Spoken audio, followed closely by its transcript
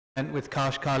with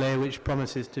Kashkale, which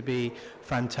promises to be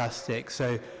fantastic.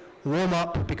 So warm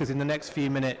up, because in the next few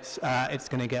minutes it's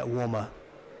going to get warmer.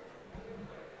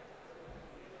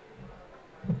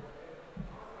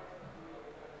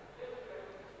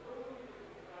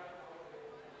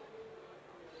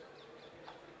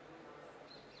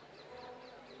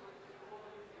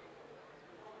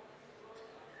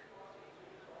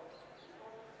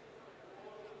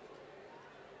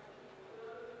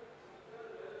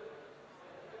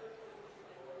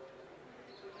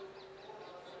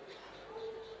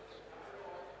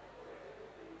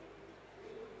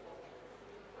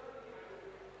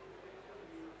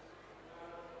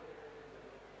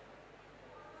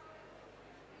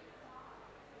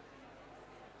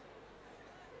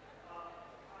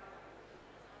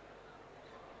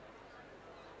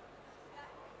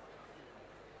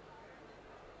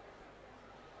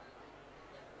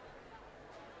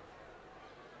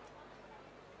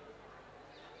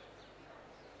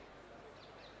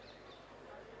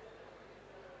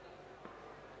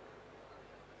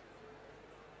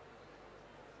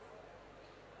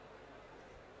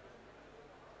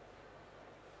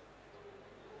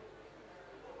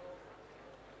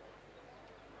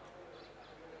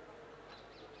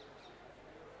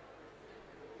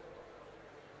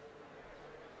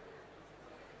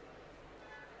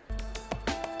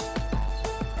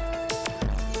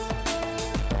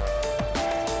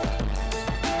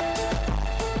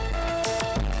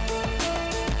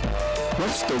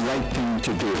 What's the right thing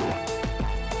to do?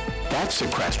 That's a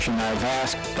question I've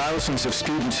asked thousands of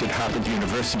students at Harvard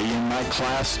University in my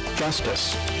class,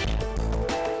 Justice.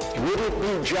 Would it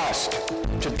be just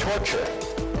to torture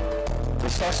the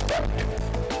suspect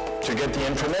to get the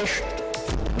information?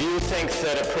 Do you think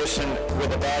that a person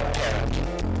with a bad parent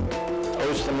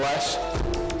owes them less?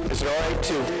 Is it all right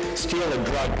to steal a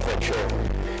drug that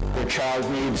your child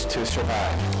needs to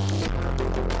survive?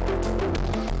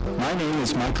 My name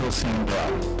is Michael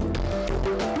Sandel,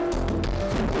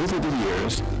 and over the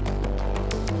years,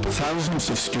 thousands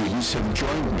of students have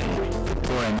joined me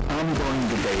for an ongoing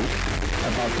debate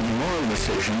about the moral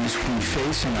decisions we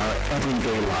face in our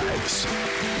everyday lives.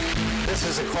 This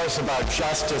is a course about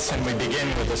justice, and we begin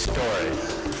with a story.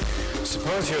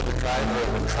 Suppose you're the driver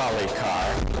of a trolley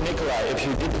car. Nikolai, if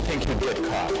you didn't think you'd get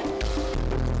caught,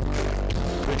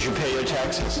 would you pay your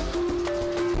taxes?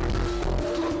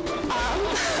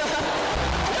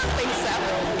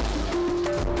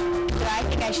 I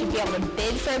think I should be able to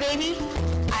bid for a baby.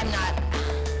 I'm not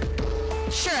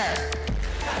sure.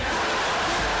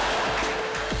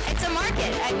 It's a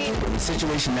market. I mean, in a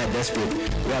situation that desperate,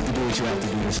 you have to do what you have to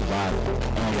do to survive.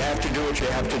 You have to do what you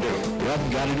have to do. You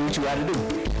got to do what you got to do.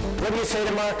 What do you say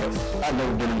to Marcus? I've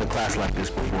never been in a class like this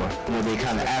before, where they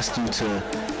kind of asked you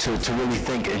to really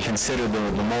think and consider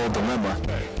the moral dilemma.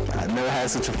 I've never had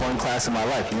such a fun class in my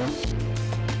life, you know?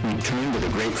 We turn to the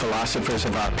great philosophers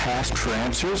of our past for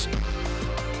answers.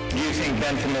 Do you think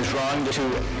Bentham is wrong to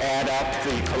add up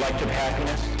the collective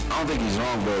happiness? I don't think he's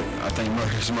wrong, but I think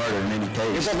murder's murder in any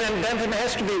case. Well, then Bentham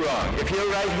has to be wrong. If you're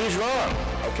right, he's wrong.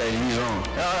 Okay, he's wrong.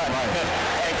 All right.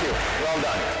 Thank you. Well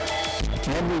done.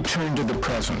 Then we turn to the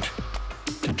present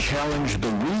to challenge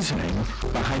the reasoning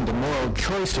behind the moral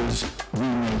choices we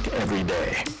make every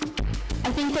day.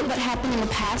 I think that what happened in the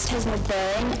past has no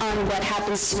bearing on what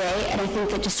happens today, and I think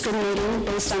that discriminating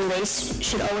based on race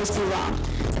should always be wrong.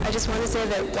 I just want to say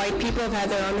that white people have had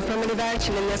their own affirmative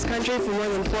action in this country for more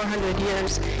than 400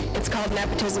 years. It's called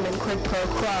nepotism and quid pro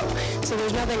quo. So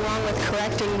there's nothing wrong with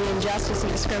correcting the injustice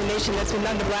and discrimination that's been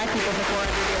done to black people for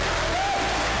 400 years.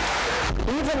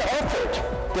 Even effort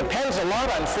depends a lot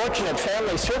on fortunate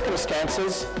family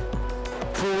circumstances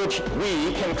for which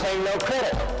we can claim no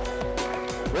credit.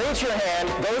 Raise your hand,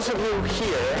 those of you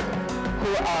here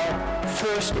who are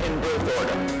first in birth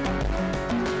order.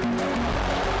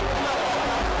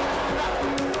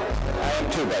 I am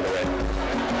too, by the way.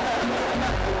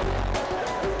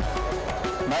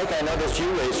 Mike, I noticed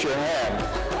you raised your hand.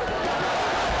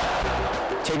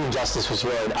 Taking justice was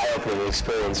really an eye-opening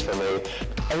experience for me.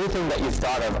 Everything that you've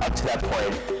thought of up to that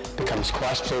point becomes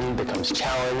questioned, becomes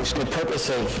challenged. The purpose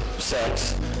of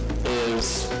sex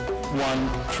is, one,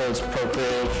 for its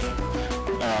procreative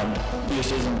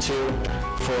uses, and two,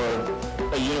 for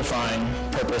a unifying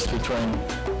purpose between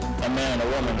a man and a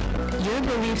woman. Your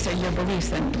beliefs are your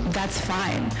beliefs, and that's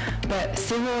fine. But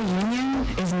civil union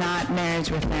is not marriage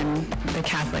within the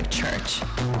Catholic Church.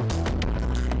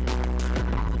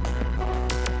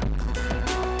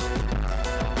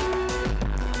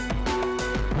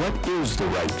 What is the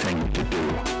right thing to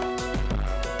do?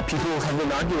 People have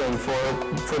been arguing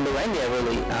for millennia,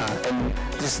 really, and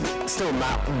there's still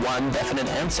not one definite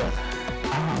answer.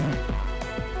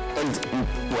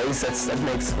 ways that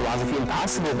makes philosophy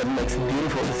impossible, but it makes it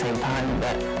beautiful at the same time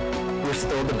that we're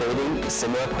still debating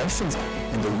similar questions.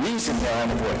 And the reason they're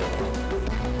unavoidable,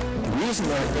 the reason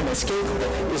they're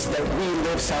inescapable, is that we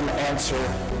live some answer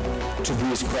to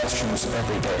these questions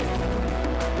every day.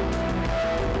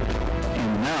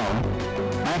 And now,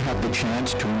 I have the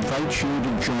chance to invite you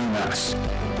to join us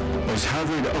as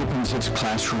Harvard opens its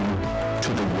classroom to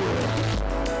the world.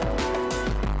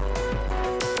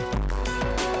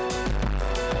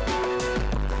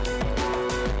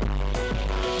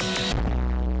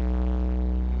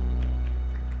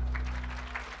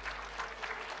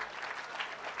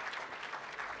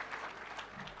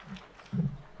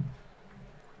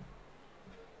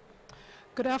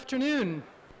 Good afternoon.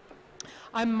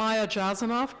 I'm Maya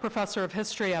Jasanoff, professor of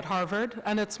history at Harvard,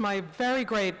 and it's my very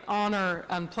great honor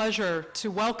and pleasure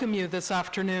to welcome you this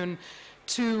afternoon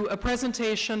to a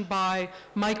presentation by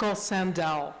Michael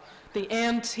Sandel, the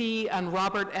Ann T. and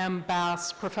Robert M.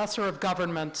 Bass Professor of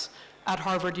Government at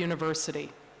Harvard University.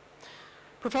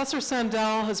 Professor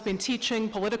Sandel has been teaching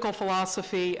political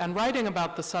philosophy and writing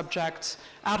about the subject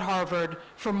at Harvard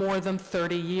for more than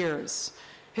 30 years.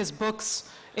 His books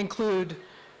include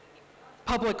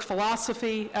Public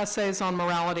Philosophy, Essays on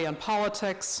Morality and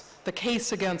Politics, The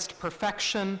Case Against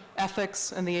Perfection,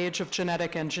 Ethics in the Age of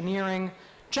Genetic Engineering,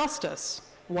 Justice,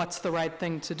 What's the Right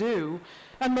Thing to Do,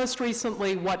 and most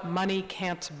recently, What Money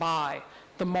Can't Buy,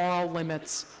 The Moral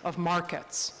Limits of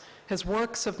Markets. His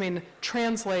works have been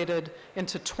translated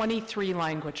into 23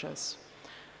 languages.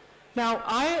 Now,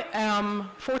 I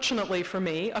am, fortunately for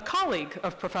me, a colleague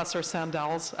of Professor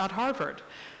Sandel's at Harvard.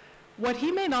 What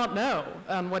he may not know,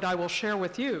 and what I will share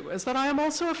with you, is that I am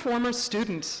also a former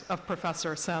student of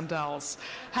Professor Sandel's,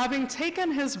 having taken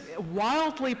his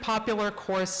wildly popular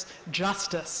course,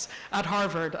 Justice, at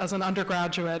Harvard as an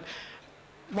undergraduate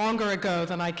longer ago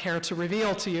than I care to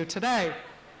reveal to you today.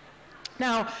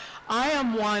 Now, I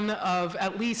am one of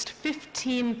at least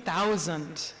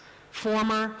 15,000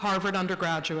 former Harvard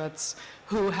undergraduates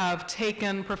who have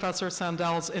taken Professor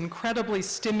Sandel's incredibly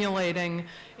stimulating,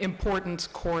 important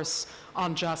course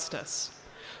on justice.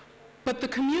 But the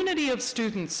community of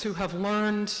students who have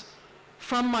learned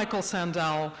from Michael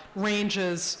Sandel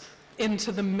ranges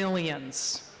into the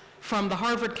millions from the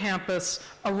Harvard campus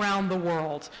around the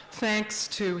world, thanks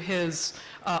to his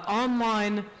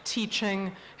online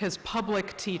teaching, his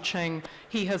public teaching.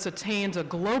 He has attained a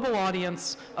global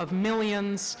audience of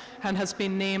millions and has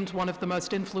been named one of the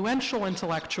most influential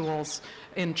intellectuals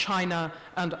in China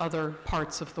and other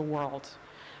parts of the world.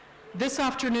 This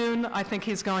afternoon, I think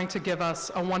he's going to give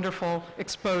us a wonderful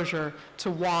exposure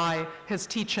to why his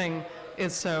teaching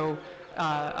is so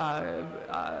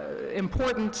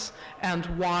important and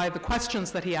why the questions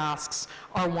that he asks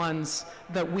are ones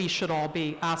that we should all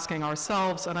be asking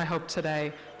ourselves, and I hope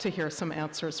today to hear some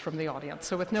answers from the audience.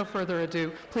 So with no further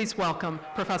ado, please welcome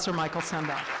Professor Michael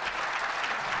Sandel.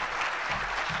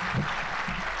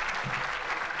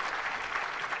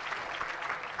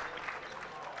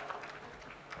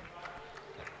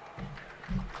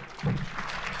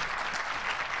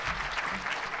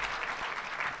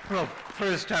 Well,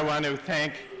 first I want to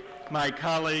thank my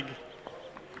colleague,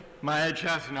 Maya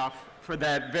Jasanoff, for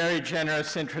that very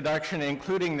generous introduction,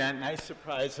 including that nice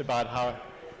surprise about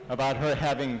her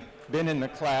having been in the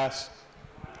class,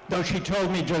 though she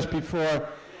told me just before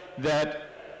that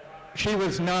she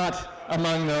was not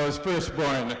among those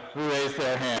firstborn who raised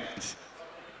their hands.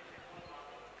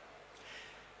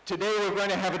 Today we're going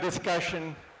to have a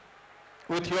discussion,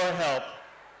 with your help,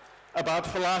 about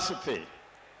philosophy,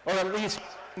 or at least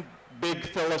big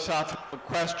philosophical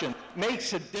question.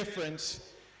 Makes a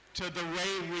difference to the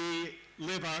way we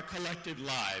live our collective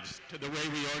lives, to the way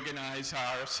we organize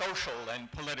our social and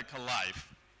political life.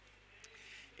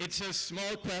 It's a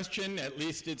small question, at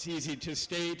least it's easy to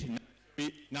state,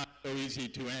 not so easy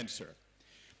to answer.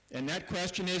 And that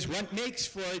question is, what makes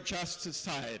for a just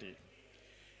society?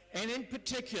 And in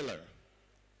particular,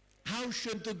 how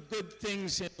should the good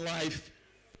things in life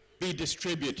be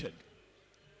distributed?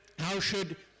 How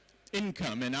should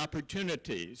income and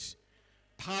opportunities,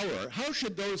 power, how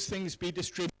should those things be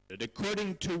distributed?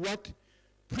 According to what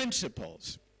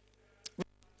principles?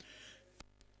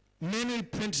 Many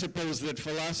principles that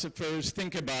philosophers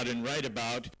think about and write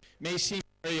about may seem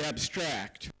very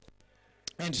abstract.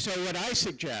 And so what I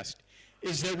suggest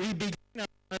is that we begin our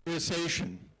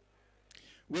conversation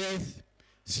with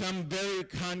some very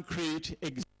concrete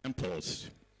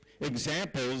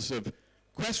examples of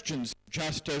questions of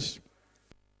justice,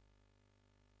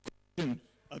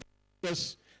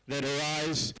 that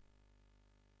arise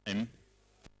in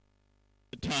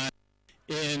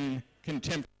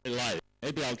contemporary life.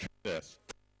 Maybe I'll try this.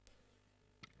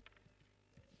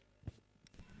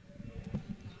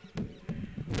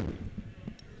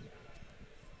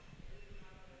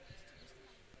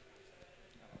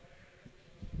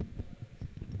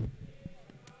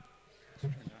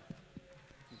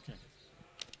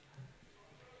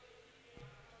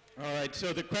 All right,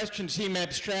 so the questions seem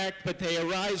abstract, but they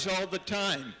arise all the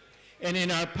time. And in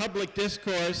our public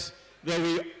discourse, though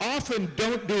we often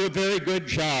don't do a very good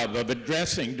job of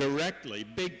addressing directly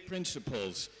big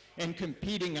principles and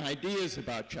competing ideas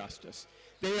about justice,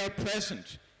 they are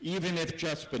present, even if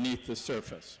just beneath the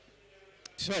surface.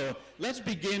 So let's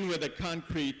begin with a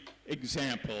concrete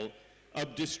example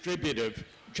of distributive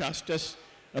justice,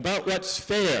 about what's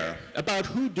fair, about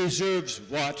who deserves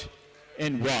what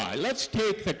and why. Let's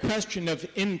take the question of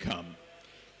income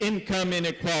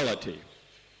inequality.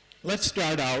 Let's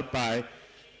start out by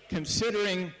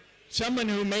considering someone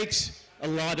who makes a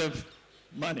lot of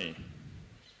money.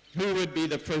 Who would be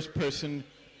the first person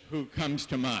who comes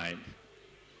to mind?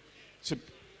 So,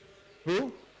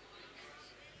 who?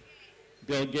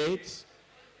 Bill Gates?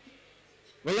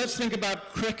 Well, let's think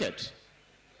about cricket.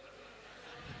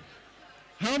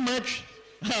 How much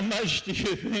do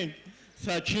you think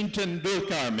Sachin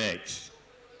Tendulkar makes?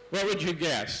 What would you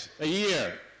guess? A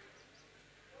year?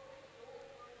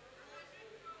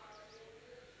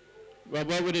 Well,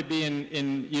 what would it be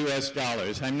in US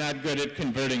dollars? I'm not good at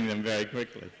converting them very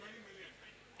quickly.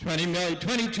 20 million,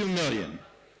 22 million.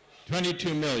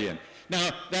 22 million. Now,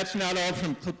 that's not all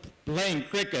from playing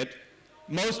cricket.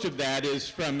 Most of that is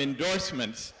from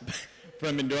endorsements,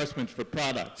 from endorsements for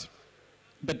products.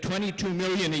 But 22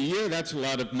 million a year, that's a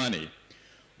lot of money.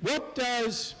 What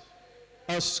does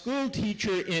a school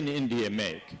teacher in India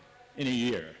make in a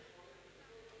year?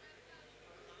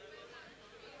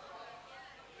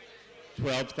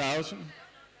 12,000?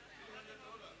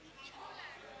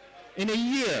 In a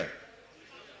year?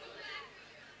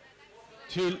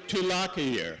 2 lakh a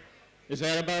year. Is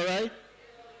that about right?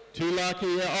 2 lakh a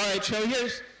year. All right, so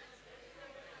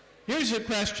here's a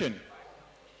question.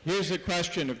 Here's a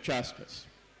question of justice.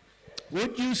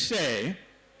 Would you say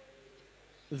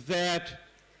that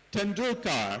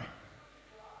Tendulkar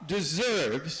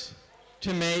deserves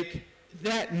to make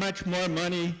that much more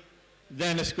money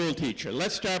than a school teacher?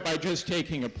 Let's start by just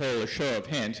taking a poll, a show of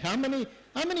hands. How many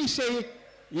say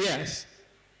yes,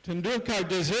 Tendulkar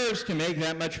deserves to make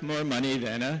that much more money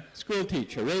than a school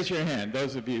teacher? Raise your hand,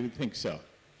 those of you who think so.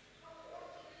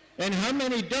 And how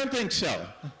many don't think so?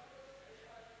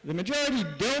 The majority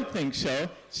don't think so,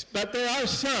 but there are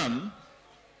some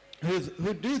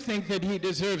who do think that he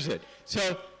deserves it.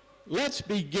 So let's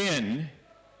begin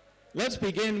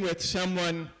with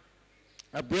someone,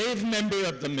 a brave member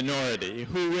of the minority,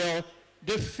 who will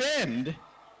defend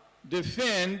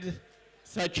Sachin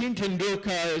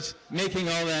Tendulkar's making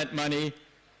all that money.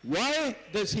 Why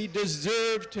does he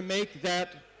deserve to make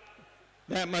that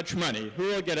much money? Who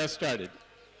will get us started?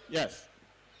 Yes.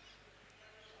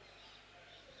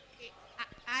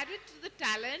 Added to the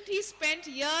talent, he spent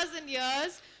years and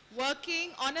years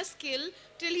working on a skill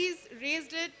till he's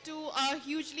raised it to a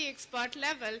hugely expert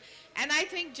level. And I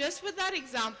think just with that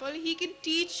example, he can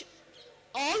teach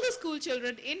all the school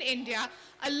children in India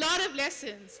a lot of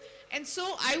lessons. And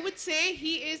so I would say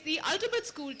he is the ultimate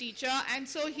school teacher, and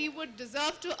so he would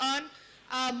deserve to earn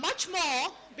much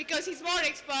more because he's more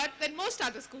expert than most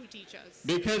other school teachers.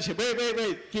 Because,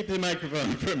 wait, keep the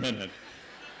microphone for a minute.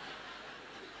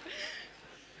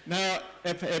 Now,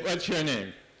 what's your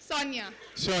name? Sonia.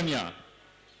 Sonia.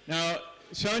 Now,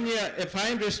 Sonia, if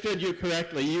I understood you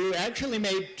correctly, you actually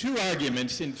made 2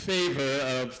 arguments in favor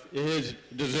of his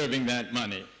deserving that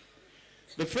money.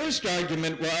 The first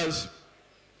argument was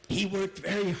he worked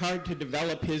very hard to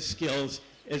develop his skills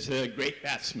as a great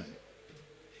batsman.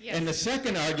 Yes. And the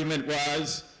second argument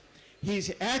was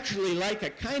he's actually like a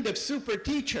kind of super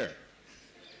teacher.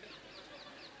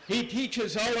 He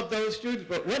teaches all of those students,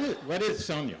 but what is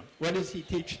Sonia? What does he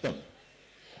teach them?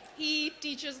 He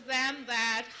teaches them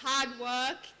that hard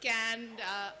work can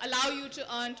allow you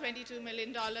to earn $22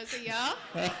 million a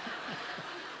year.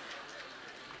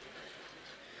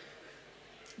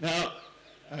 Now,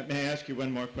 may I ask you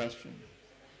one more question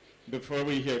before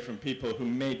we hear from people who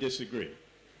may disagree?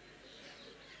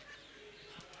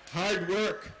 Hard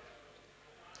work,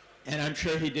 and I'm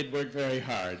sure he did work very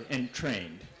hard and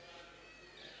trained,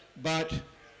 but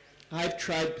I've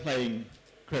tried playing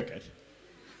cricket.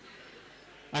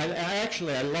 I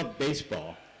love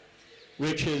baseball,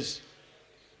 which is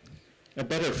a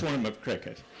better form of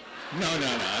cricket. No,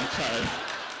 I'm sorry.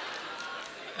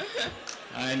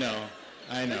 I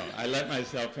know. I let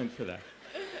myself in for that.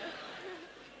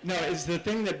 No, it's the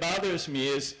thing that bothers me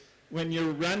is when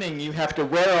you're running, you have to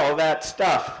wear all that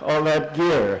stuff, all that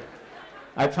gear.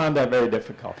 I found that very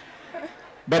difficult.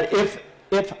 But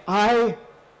if I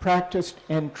practiced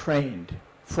and trained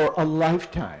for a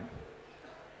lifetime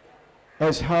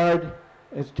as hard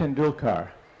as Tendulkar,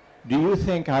 do you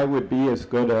think I would be as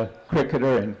good a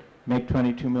cricketer and make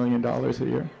 $22 million a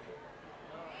year?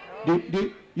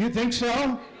 Do you think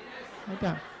so?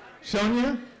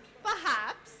 Sonia?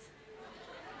 Perhaps.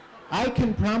 I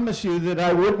can promise you that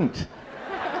I wouldn't.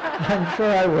 I'm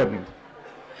sure I wouldn't.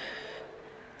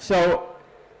 So,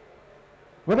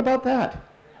 what about that?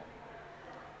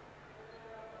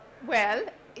 Well,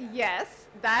 yes,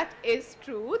 that is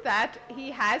true, that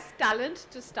he has talent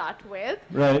to start with.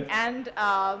 Right. And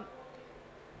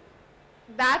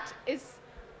that is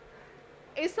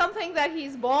something that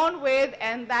he's born with,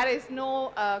 and that is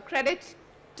no credit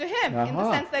to him in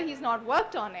the sense that he's not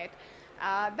worked on it.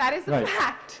 That is a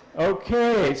fact.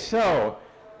 Okay, so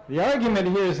the argument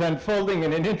here is unfolding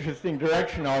in an interesting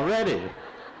direction already.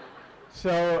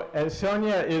 So as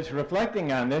Sonia is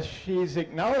reflecting on this, she's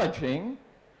acknowledging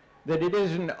that it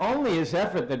isn't only his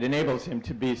effort that enables him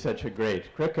to be such a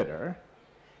great cricketer,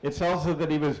 it's also that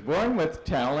he was born with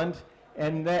talent,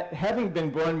 and that having been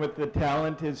born with the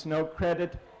talent is no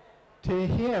credit to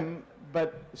him.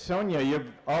 But Sonia, you've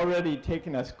already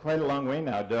taken us quite a long way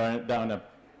now down a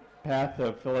path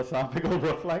of philosophical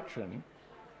reflection.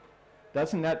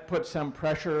 Doesn't that put some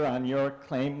pressure on your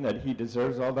claim that he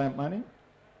deserves all that money?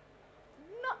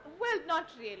 Well, not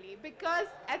really, because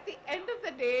at the end of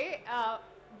the day,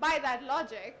 by that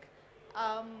logic,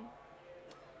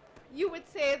 you would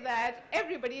say that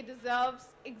everybody deserves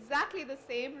exactly the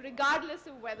same, regardless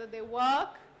of whether they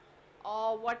work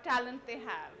or what talent they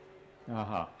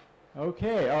have.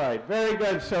 Okay, all right, very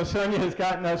good. So Sonia has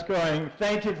gotten us going.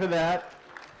 Thank you for that.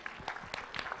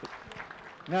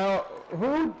 Now,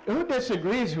 who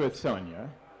disagrees with Sonia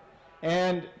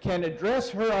and can address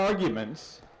her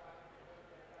arguments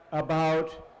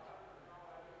about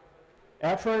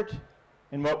effort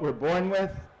and what we're born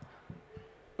with?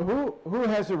 Who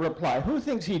has a reply? Who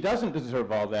thinks he doesn't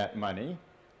deserve all that money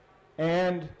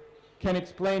and can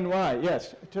explain why?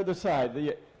 Yes, to the side,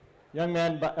 the young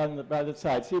man by the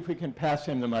side. See if we can pass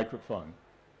him the microphone.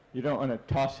 You don't want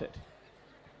to toss it.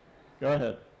 Go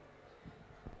ahead.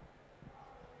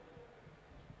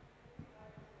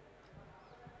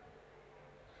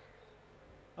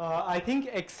 I think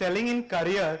excelling in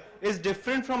career is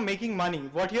different from making money.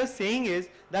 What you're saying is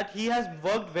that he has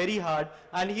worked very hard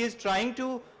and he is trying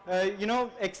to,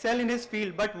 excel in his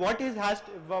field. But what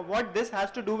this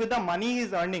has to do with the money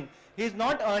he's earning? He's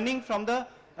not earning from the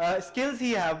skills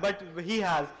he has,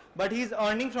 but he's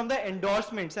earning from the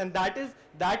endorsements, and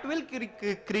that will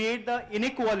create the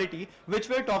inequality which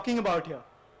we're talking about here.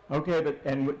 Okay,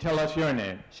 and tell us your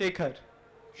name. Shekhar.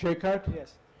 Shekhar?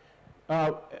 Yes.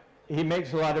 He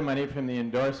makes a lot of money from the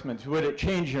endorsements. Would it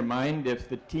change your mind if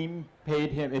the team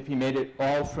paid him, if he made it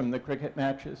all from the cricket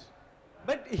matches?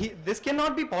 But this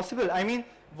cannot be possible. I mean,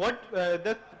 what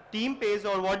the team pays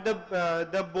or what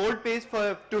the board pays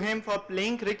to him for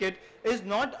playing cricket is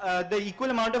not the equal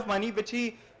amount of money which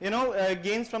he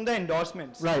gains from the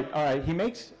endorsements. Right. All right. He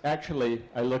makes, actually,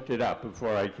 I looked it up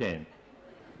before I came.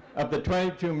 Of the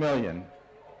 22 million,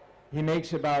 he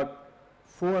makes about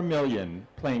 4 million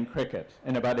playing cricket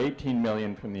and about 18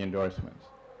 million from the endorsements.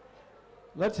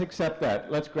 Let's accept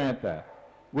that. Let's grant that.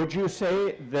 Would you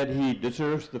say that he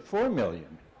deserves the 4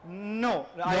 million? No.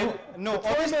 No.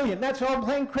 4 million, that's all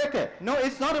playing cricket. No,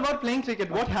 it's not about playing cricket.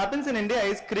 What happens in India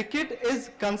is cricket is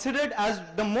considered as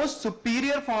the most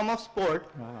superior form of sport.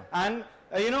 And,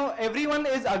 everyone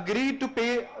is agreed to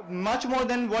pay much more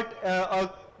than what a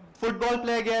football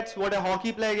player gets, what a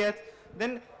hockey player gets.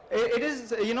 Then it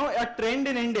is, a trend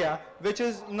in India, which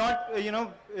is not,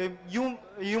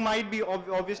 you might be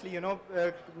obviously,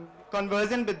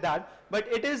 conversant with that, but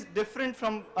it is different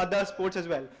from other sports as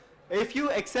well. If you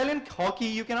excel in hockey,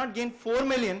 you cannot gain 4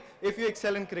 million if you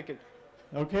excel in cricket.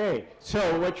 Okay, so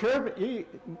what tell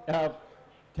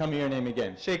me your name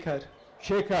again. Shekhar.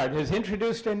 Shekhar has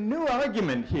introduced a new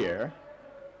argument here.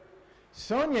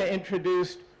 Sonia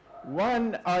introduced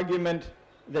one argument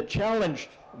that challenged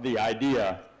the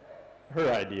idea, her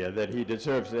idea that he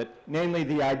deserves it, namely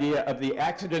the idea of the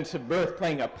accidents of birth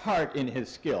playing a part in his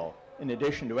skill, in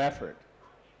addition to effort.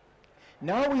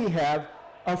 Now we have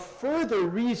a further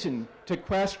reason to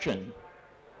question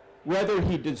whether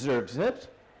he deserves it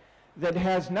that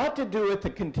has not to do with the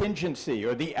contingency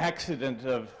or the accident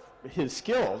of his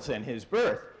skills and his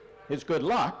birth, his good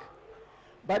luck,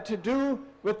 but to do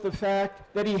with the fact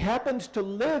that he happens to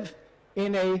live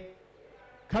in a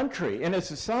country, in a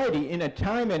society, in a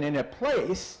time and in a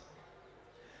place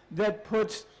that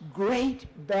puts great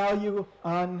value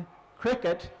on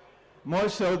cricket, more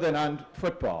so than on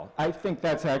football. I think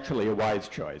that's actually a wise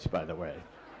choice, by the way.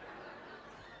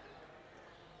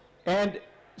 And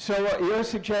so you're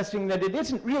suggesting that it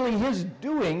isn't really his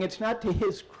doing, it's not to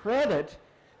his credit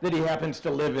that he happens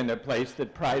to live in a place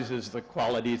that prizes the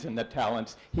qualities and the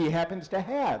talents he happens to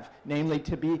have, namely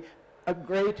to be a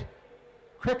great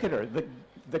cricketer,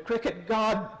 the cricket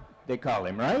god, they call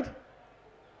him, right?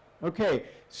 Okay,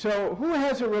 so who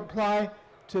has a reply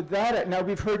to that? Now,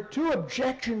 we've heard two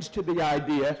objections to the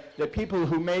idea that people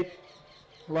who make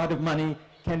a lot of money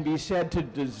can be said to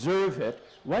deserve it,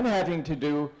 one having to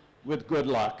do with good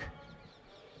luck,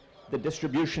 the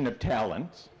distribution of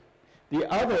talents, the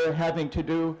other having to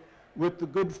do with the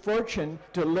good fortune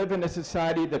to live in a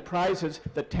society that prizes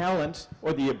the talents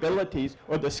or the abilities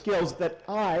or the skills that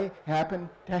I happen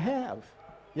to have.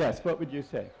 Yes, what would you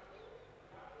say?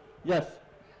 Yes.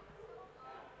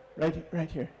 Right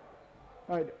here.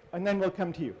 All right, and then we'll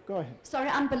come to you. Go ahead. Sorry,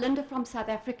 I'm Belinda from South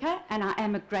Africa, and I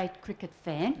am a great cricket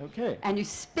fan. Okay. And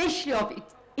especially of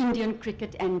Indian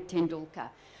cricket and Tendulkar.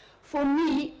 For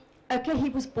me, okay, he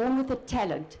was born with a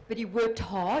talent, but he worked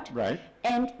hard. Right.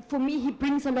 And for me, he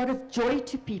brings a lot of joy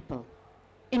to people.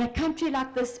 In a country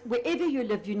like this, wherever you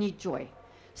live, you need joy.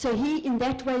 So he, in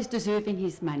that way, is deserving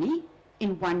his money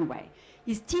in one way.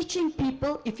 He's teaching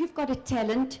people, if you've got a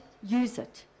talent, use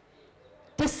it.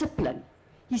 Discipline.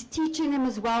 He's teaching them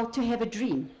as well to have a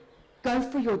dream. Go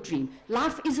for your dream.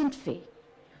 Life isn't fair,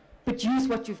 but use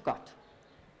what you've got.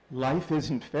 Life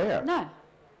isn't fair. No.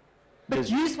 But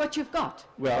use what you've got.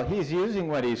 Well, he's using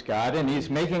what he's got, and he's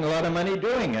making a lot of money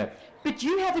doing it. But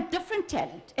you have a different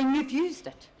talent, and you've used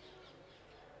it.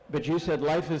 But you said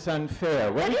life is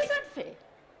unfair. That is unfair.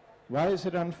 Why is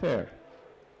it unfair?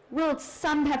 Well,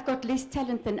 some have got less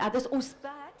talent than others, or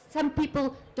some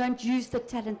people don't use the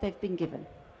talent they've been given.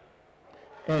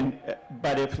 And,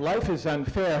 but if life is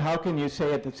unfair, how can you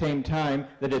say at the same time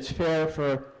that it's fair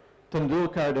for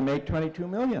Tendulkar to make 22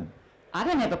 million? I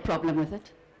don't have a problem with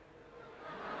it.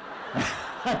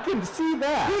 I can see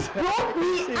that. He's brought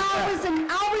me hours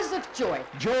and hours of joy.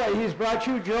 Joy, he's brought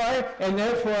you joy, and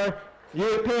therefore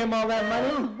you pay him all that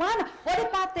money? What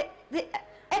about the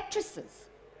actresses?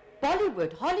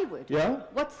 Bollywood, Hollywood. Yeah?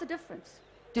 What's the difference?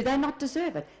 Do they not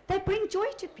deserve it? They bring joy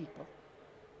to people.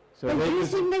 So they're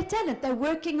using their talent. They're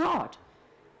working hard.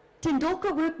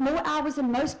 Tendulkar worked more hours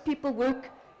than most people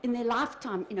work in their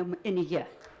lifetime in a year.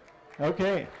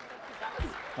 Okay.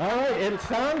 All right. It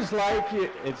sounds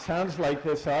like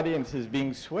this audience is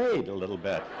being swayed a little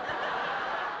bit,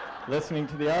 listening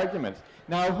to the arguments.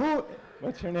 Now,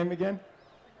 what's her name again?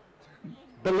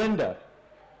 Belinda.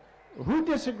 Who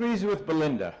disagrees with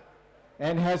Belinda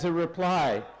and has a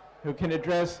reply who can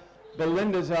address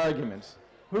Belinda's arguments?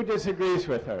 Who disagrees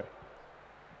with her?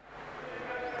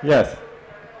 Yes.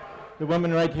 The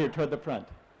woman right here toward the front.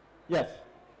 Yes.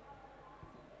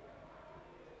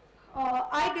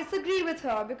 I disagree with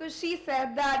her because she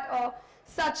said that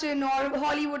Sachin or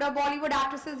Hollywood or Bollywood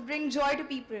actresses bring joy to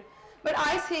people. But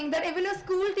I think that even a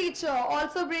school teacher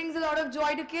also brings a lot of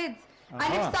joy to kids.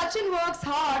 And if Sachin works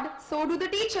hard, so do the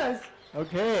teachers.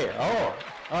 Okay. Oh,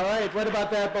 all right. What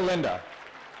about that, Belinda?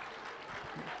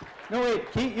 No, wait.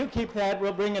 You keep that.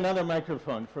 We'll bring another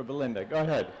microphone for Belinda. Go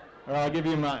ahead. Or I'll give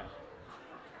you mine.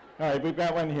 All right. We've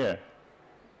got one here.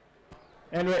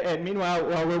 And meanwhile,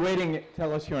 while we're waiting,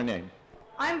 tell us your name.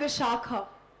 I'm Vishakha.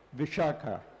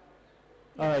 Vishakha.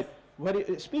 All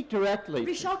right. Speak directly.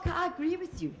 Vishakha, I agree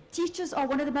with you. Teachers are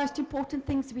one of the most important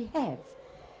things we have.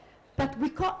 But we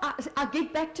can't, I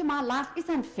get back to my life is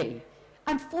unfair.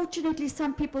 Unfortunately,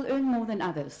 some people earn more than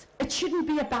others. It shouldn't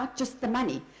be about just the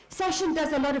money. Sachin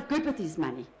does a lot of good with his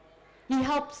money. He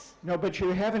helps. No, but you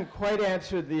haven't quite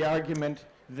answered the argument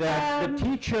that the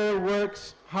teacher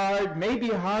works hard, maybe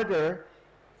harder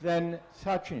than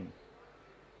Sachin.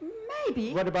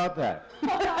 Maybe. What about that?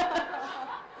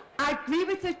 I agree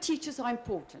with you, teachers are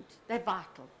important. They're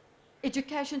vital.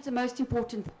 Education's the most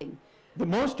important thing. The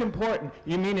most important?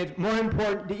 You mean it's more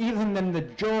important even than the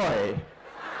joy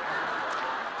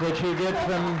that you get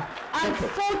from...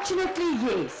 Unfortunately,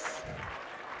 yes.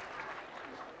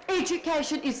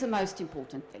 Education is the most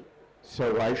important thing.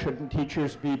 So why shouldn't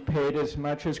teachers be paid as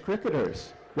much as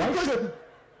cricketers? Why shouldn't...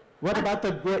 What about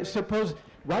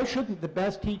why shouldn't the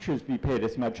best teachers be paid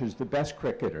as much as the best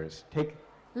cricketers?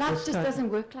 Life just doesn't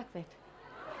work like that.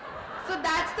 So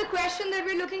that's the question that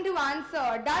we're looking to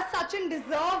answer. Does Sachin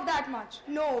deserve that much?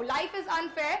 No, life is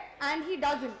unfair and he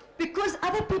doesn't. Because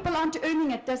other people aren't earning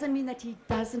it doesn't mean that he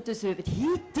doesn't deserve it.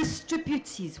 He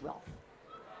distributes his wealth.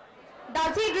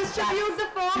 Does he distribute the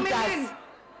 4 million?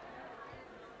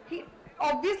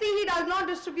 Obviously he does not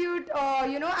distribute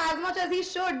as much as he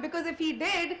should, because if he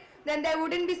did, then there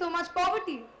wouldn't be so much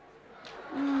poverty.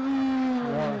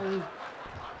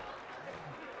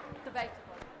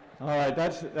 All right,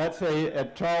 that's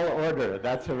a tall order.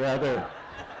 That's a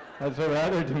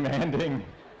rather demanding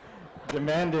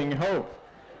demanding hope.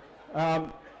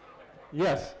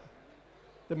 Yes,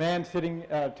 the man sitting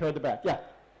toward the back. Yeah.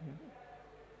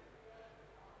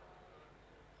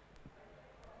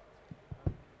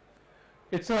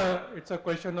 It's a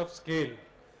question of scale.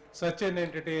 Sachin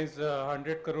entertains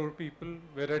 100 crore people,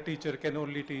 where a teacher can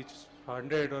only teach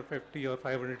 100 or 50 or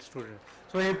 500 students.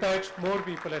 So he impacts more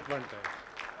people at one time.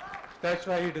 That's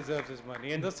why he deserves his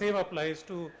money. And the same applies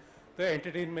to the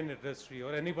entertainment industry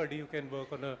or anybody who can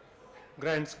work on a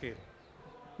grand scale.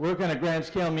 Work on a grand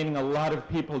scale, meaning a lot of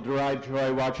people derive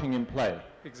joy watching him play.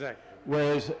 Exactly.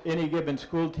 Whereas any given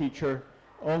school teacher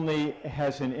only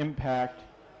has an impact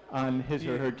on his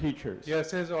or her teachers.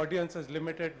 Yes, his audience is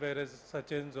limited, whereas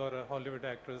Sachin's or a Hollywood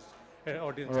actor's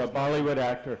audience Or a is Bollywood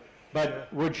actor. But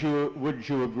yeah. would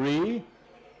you agree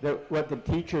that what the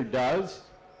teacher does,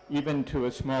 even to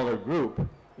a smaller group,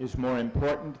 is more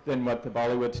important than what the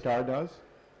Bollywood star does?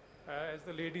 As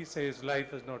the lady says,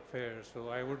 life is not fair, so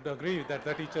I would agree that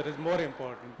the teacher is more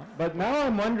important. But now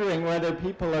I'm wondering whether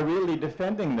people are really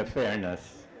defending the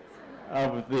fairness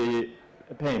of the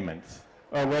payments,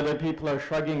 or whether people are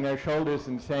shrugging their shoulders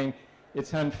and saying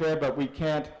it's unfair, but we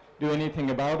can't do anything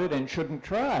about it and shouldn't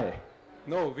try.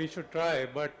 No, we should try,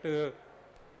 but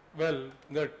well,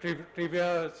 the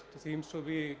trivia seems to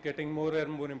be getting more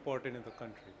and more important in the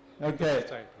country. Okay. In the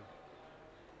society.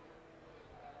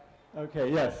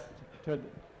 Okay, yes. Go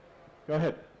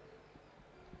ahead.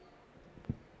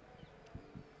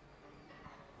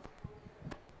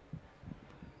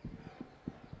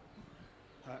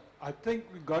 I think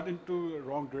we got into a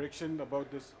wrong direction about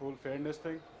this whole fairness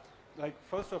thing. Like,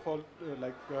 first of all, with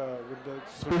the...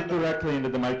 Speak directly into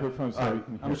the microphone so we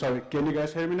can hear. I'm sorry, can you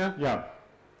guys hear me now? Yeah.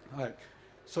 All right.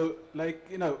 So, like,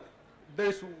 you know,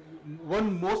 there's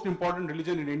one most important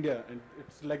religion in India, and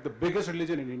it's like the biggest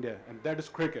religion in India, and that is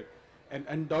cricket. And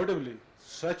undoubtedly,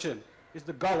 Sachin is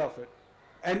the god of it.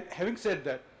 And having said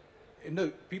that, you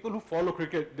know, people who follow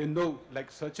cricket, they know,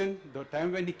 like Sachin, the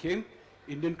time when he came,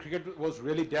 Indian cricket was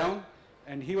really down,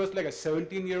 and he was like a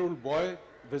 17-year-old boy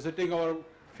visiting our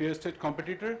fair state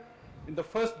competitor. In the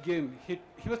first game, he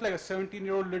was like a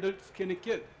 17-year-old little skinny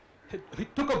kid. He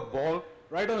took a ball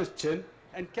right on his chin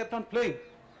and kept on playing.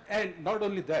 And not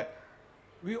only that,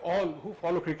 we all who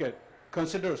follow cricket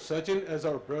consider Sachin as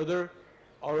our brother,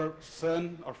 our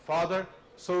son, our father.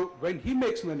 So when he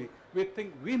makes money, we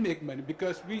think we make money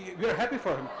because we are happy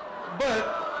for him. But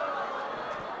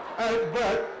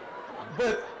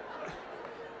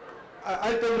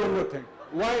I'll tell you one more thing.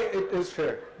 Why it is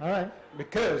fair? All right.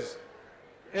 Because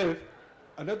if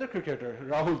another cricketer,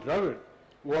 Rahul Dravid,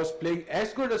 was playing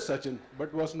as good as Sachin,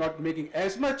 but was not making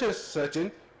as much as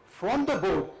Sachin from the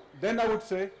board, then I would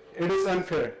say it is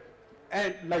unfair.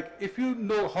 And like, if you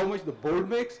know how much the board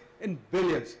makes, in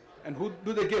billions, and who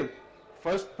do they give?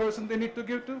 First person they need to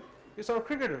give to is our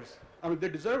cricketers. I mean, they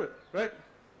deserve it, right?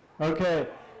 Okay.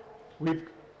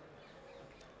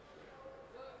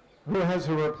 Who has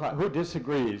a reply? Who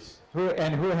disagrees? Who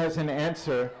has an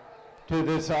answer to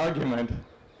this argument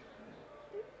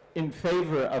in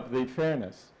favor of the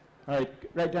fairness? All right,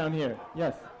 right down here.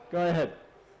 Yes, go ahead.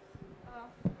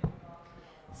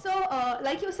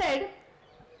 Like you said,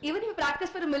 even if you practice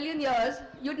for 1,000,000 years,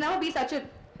 you'd never be Sachin,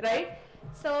 right?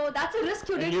 So that's a risk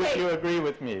you didn't take. You agree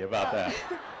with me about that?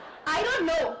 I don't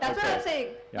know. That's what I'm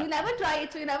saying. Yeah. You never try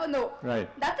it, so you never know. Right.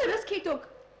 That's a risk he took.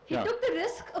 He took the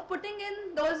risk of putting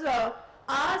in those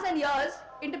hours and years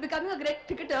into becoming a great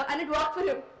cricketer, and it worked for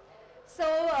him. So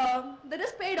the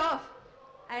risk paid off.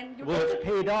 And Well, it's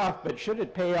paid off, but should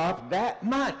it pay off that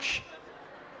much?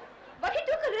 But he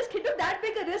took a risk. He took that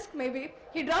big a risk, maybe.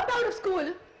 He dropped out of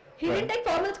school. He didn't take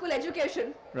formal school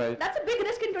education. Right. That's a big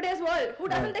risk in today's world. Who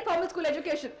doesn't take formal school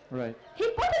education? Right. He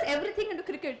put his everything into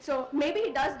cricket, so maybe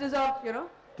he does deserve, you know.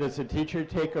 Does a teacher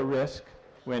take a risk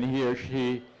when he or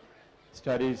she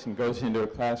studies and goes into a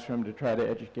classroom to try to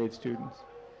educate students?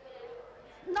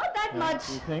 Not that much.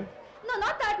 Do you think? No,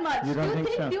 not that much. You don't think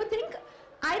so? Do you think?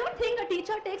 I don't think a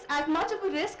teacher takes as much of a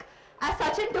risk as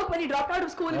Sachin took when he dropped out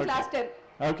of school in class 10.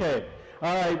 Okay.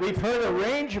 All right, we've heard a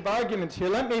range of arguments here.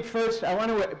 Let me first, I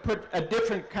want to put a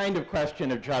different kind of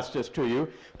question of justice to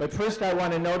you, but first I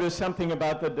want to notice something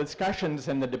about the discussions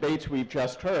and the debates we've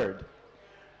just heard.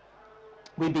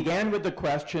 We began with the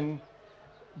question,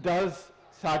 does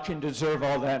Sachin deserve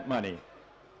all that money?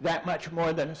 That much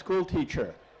more than a school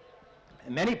teacher?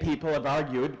 And many people have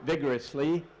argued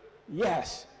vigorously,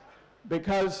 yes,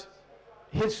 because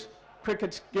his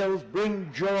cricket skills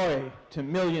bring joy to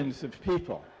millions of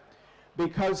people,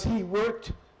 because he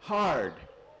worked hard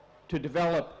to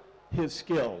develop his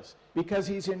skills, because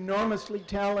he's enormously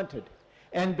talented,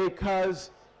 and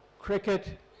because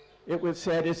cricket it was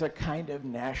said, is a kind of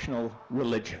national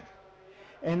religion.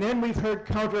 And then we've heard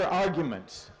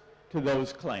counter-arguments to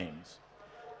those claims.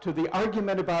 To the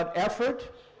argument about effort,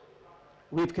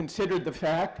 we've considered the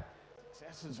fact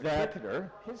that cricketer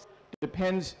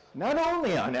depends not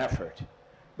only on effort,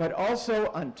 but also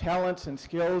on talents and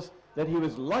skills that he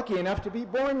was lucky enough to be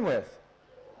born with,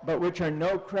 but which are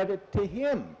no credit to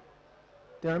him.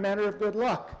 They're a matter of good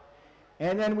luck.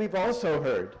 And then we've also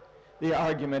heard the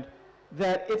argument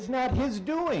that it's not his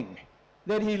doing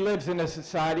that he lives in a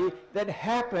society that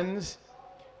happens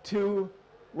to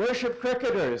worship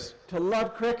cricketers, to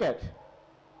love cricket.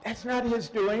 That's not his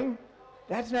doing.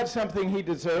 That's not something he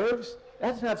deserves.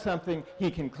 That's not something he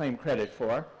can claim credit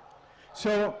for.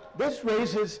 So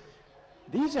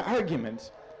these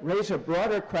arguments raise a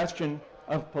broader question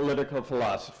of political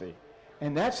philosophy.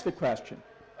 And that's the question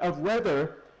of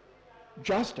whether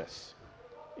justice,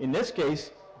 in this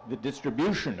case, the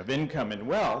distribution of income and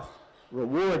wealth,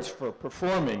 rewards for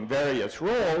performing various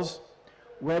roles,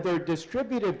 whether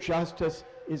distributive justice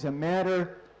is a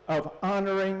matter of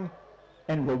honoring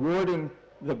and rewarding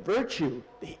the virtue,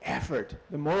 the effort,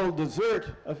 the moral desert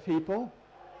of people,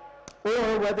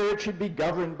 or whether it should be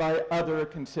governed by other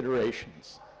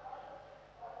considerations.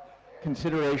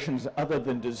 Considerations other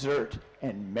than desert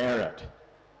and merit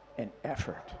and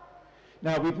effort.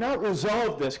 Now, we've not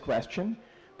resolved this question,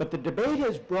 but the debate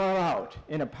has brought out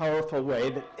in a powerful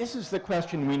way that this is the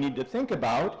question we need to think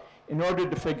about in order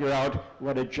to figure out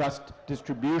what a just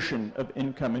distribution of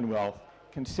income and wealth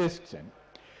consists in.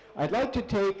 I'd like to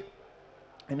take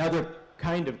another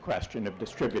kind of question of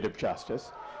distributive justice,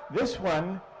 this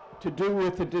one to do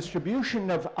with the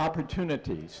distribution of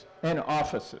opportunities and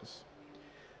offices.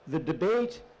 The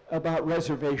debate about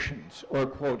reservations or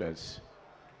quotas,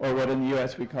 or what in the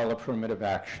US we call affirmative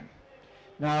action.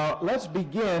 Now, let's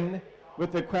begin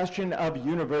with the question of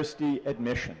university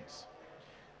admissions.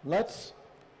 Let's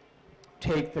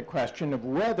take the question of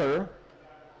whether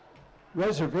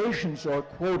reservations or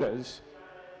quotas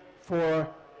for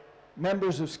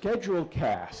members of scheduled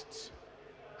castes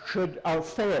are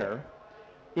fair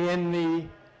in the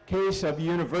case of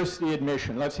university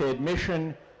admission. Let's say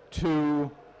admission to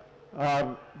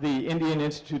the Indian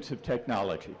Institutes of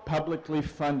Technology, publicly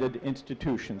funded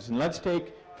institutions. And let's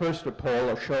take first a poll,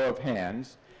 a show of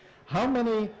hands. How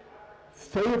many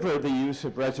favor the use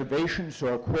of reservations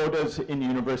or quotas in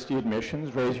university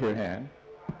admissions? Raise your hand.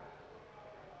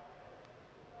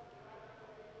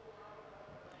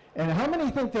 And how many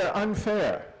think they're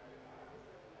unfair?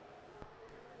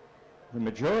 The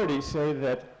majority say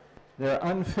that they're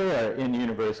unfair in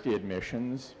university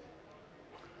admissions.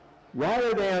 Why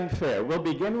are they unfair? We'll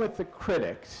begin with the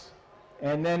critics,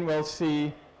 and then we'll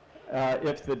see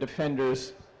if the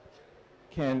defenders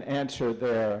can answer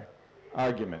their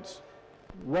arguments.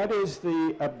 What is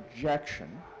the objection?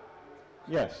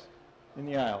 Yes, in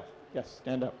the aisle. Yes,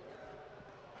 stand up.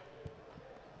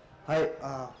 Hi.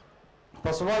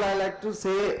 First of all, I like to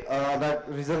say that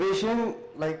reservation,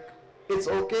 it's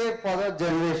okay for the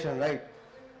generation, right?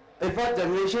 If a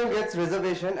generation gets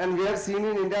reservation, and we have seen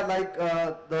in India,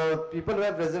 the people who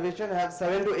have reservation have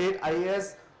 7 to 8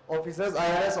 IAS officers,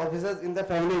 IRS officers in the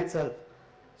family itself.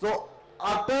 So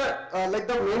after,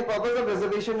 the main purpose of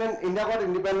reservation when India got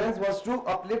independence was to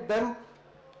uplift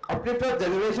a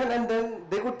generation, and then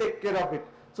they could take care of it.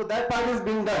 So that part is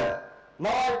being done. Now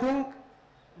I think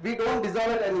we don't deserve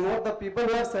it anymore. The people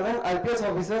who have 7 IPS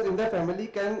officers in their family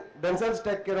can themselves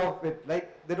take care of it.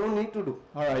 They don't need to do.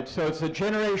 All right, so it's a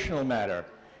generational matter,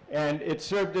 and it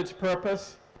served its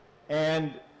purpose,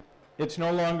 and it's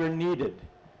no longer needed.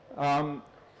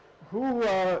 Who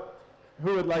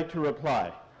would like to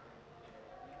reply?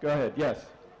 Go ahead, yes.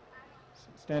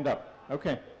 Stand up,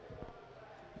 okay.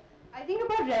 I think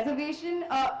about reservation,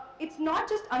 it's not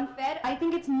just unfair, I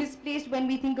think it's misplaced when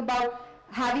we think about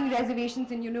having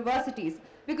reservations in universities.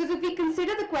 Because if we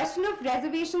consider the question of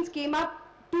reservations came up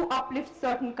to uplift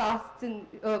certain castes and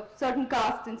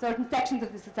certain sections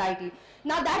of the society.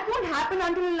 Now that won't happen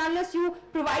until and unless you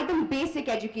provide them basic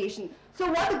education.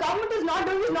 So what the government is not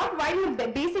doing is not providing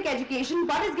them basic education,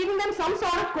 but is giving them some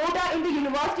sort of quota in the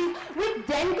universities, which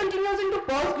then continues into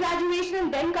post-graduation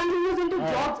and then continues into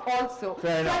jobs also.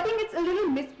 Fair enough. I think it's a little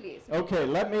misplaced. Okay,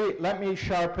 let me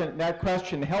sharpen, that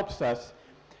question helps us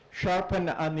sharpen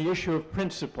on the issue of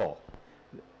principle.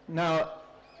 Now,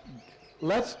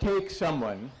 let's take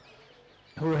someone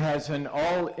who has an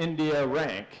all-India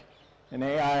rank, an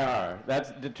AIR,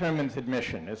 that determines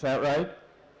admission, is that right?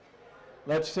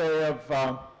 Let's say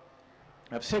of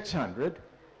 600,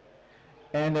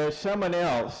 and there's someone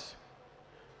else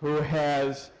who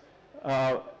has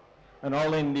an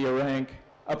all-India rank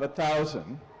of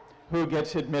 1,000, who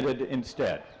gets admitted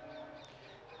instead.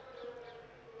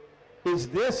 Is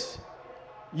this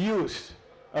use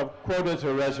of quotas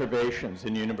or reservations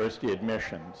in university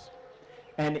admissions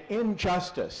an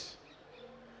injustice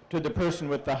to the person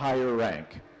with the higher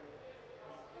rank?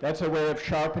 That's a way of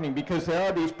sharpening, because there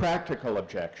are these practical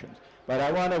objections. But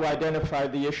I want to identify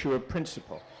the issue of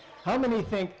principle. How many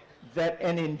think that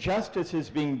an injustice is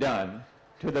being done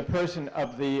to the person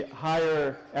of the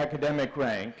higher academic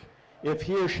rank if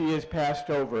he or she is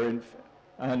passed over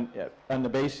on the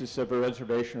basis of a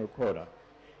reservation or quota?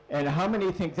 And how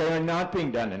many think they are not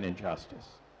being done an injustice?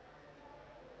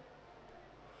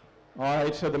 All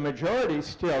right, so the majority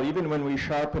still, even when we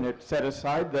sharpen it, set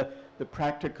aside the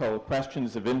practical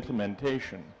questions of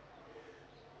implementation,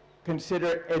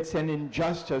 consider it's an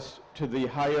injustice to the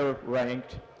higher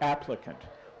ranked applicant.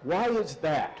 Why is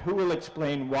that? Who will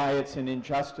explain why it's an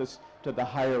injustice to the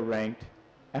higher ranked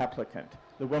applicant?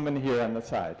 The woman here on the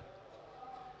side.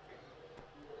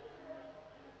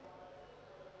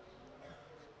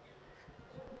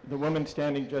 The woman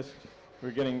standing just, we're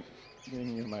getting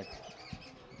your mic.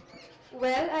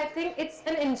 Well, I think it's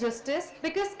an injustice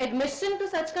because admission to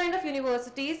such kind of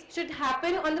universities should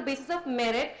happen on the basis of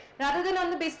merit rather than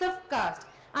on the basis of caste.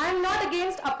 I am not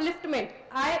against upliftment.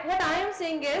 What I am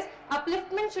saying is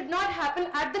upliftment should not happen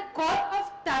at the cost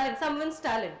of talent, someone's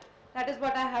talent. That is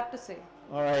what I have to say.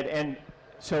 All right, and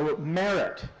so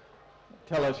merit,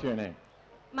 tell us your name.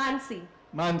 Mansi.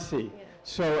 Mansi. Yeah.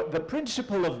 So the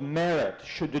principle of merit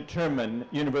should determine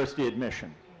university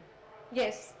admission.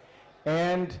 Yes.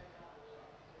 And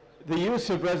the use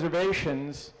of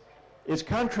reservations is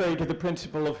contrary to the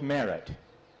principle of merit.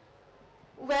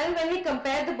 Well, when we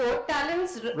compare the both,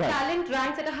 talent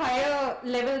ranks at a higher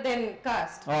level than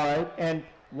caste. All right, and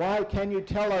why, can you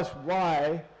tell us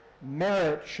why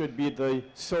merit should be the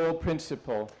sole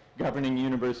principle governing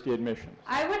university admission?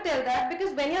 I would tell that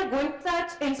because when you're going to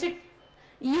such institute,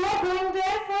 you are going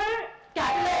there for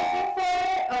catalyzing,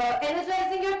 for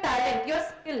energizing your talent, your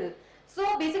skill.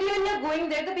 So basically when you're going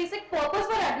there, the basic purpose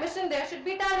for admission there should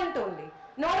be talent only,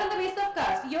 not on the basis of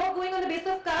caste. You're going on the basis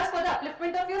of caste for the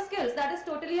upliftment of your skills. That is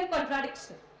totally a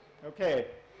contradiction. Okay.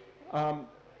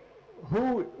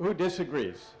 Who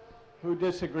disagrees? Who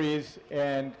disagrees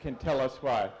and can tell us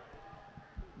why?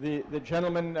 The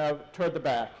gentleman toward the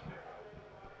back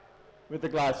with the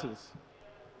glasses.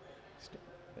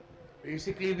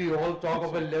 Basically, we all talk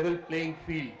of a level playing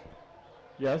field.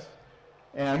 Yes.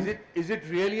 And is it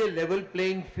really a level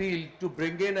playing field to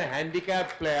bring in a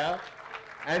handicapped player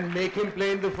and make him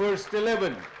play in the first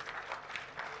 11?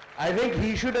 I think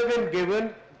he should have been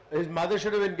given, his mother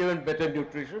should have been given better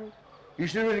nutrition, he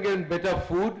should have been given better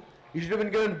food, he should have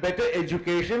been given better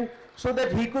education so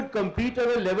that he could compete on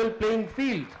a level playing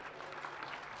field.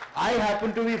 I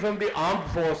happen to be from the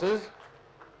armed forces.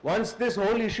 Once this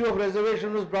whole issue of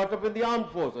reservation was brought up in the armed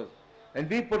forces, and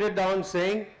we put it down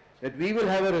saying that we will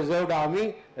have a reserved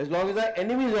army as long as our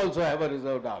enemies also have a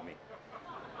reserved army.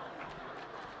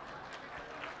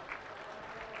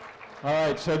 all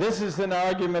right, so this is an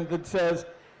argument that says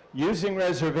using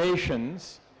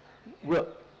reservations will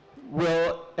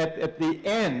at the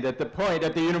end, at the point,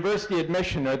 at the university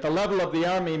admission or at the level of the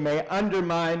Army may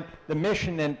undermine the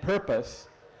mission and purpose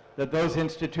that those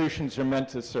institutions are meant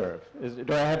to serve.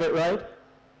 Do I have it right?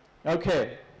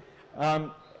 Okay.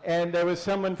 And there was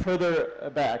someone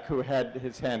further back who had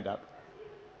his hand up.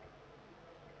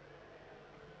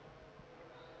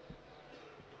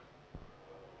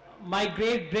 My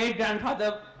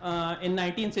great-great-grandfather in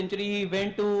 19th century, he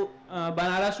went to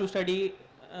Banaras to study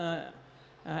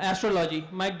astrology.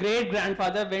 My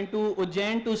great-grandfather went to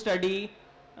Ujjain to study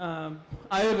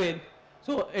Ayurveda.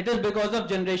 So it is because of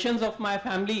generations of my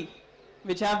family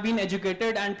which have been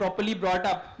educated and properly brought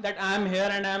up that I am here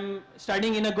and I am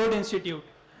studying in a good institute.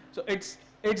 So it's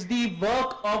the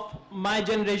work of my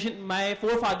generation, my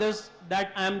forefathers,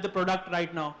 that I am the product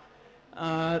right now.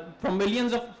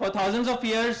 For thousands of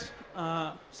years,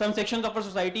 some sections of our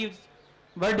society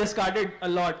were discarded a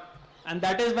lot, and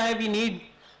that is why we need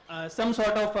some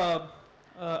sort of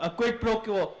a quid pro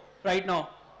quo right now.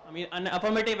 I mean, an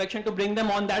affirmative action to bring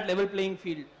them on that level playing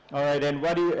field. All right, and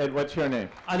what's your name?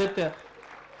 Aditya.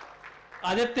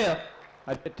 Aditya.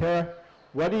 Aditya,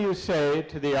 what do you say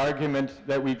to the argument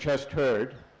that we just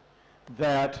heard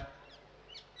that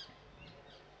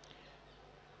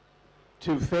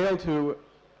to fail to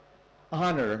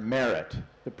honor merit,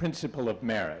 the principle of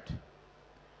merit,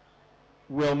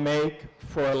 will make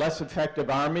for a less effective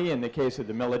army in the case of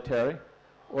the military,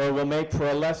 or will make for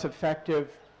a less effective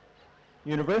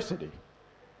university?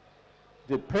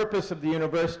 The purpose of the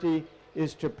university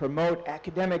is to promote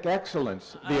academic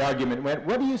excellence, the argument went.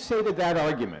 What do you say to that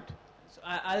argument?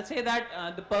 I'll say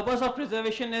that the purpose of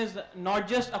reservation is not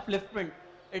just upliftment.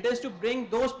 It is to bring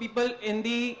those people in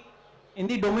the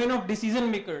domain of decision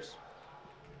makers.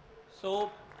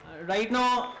 So right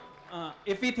now,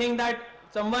 if we think that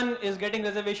someone is getting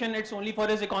reservation, it's only for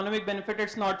his economic benefit,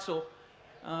 it's not so.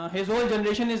 His whole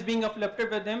generation is being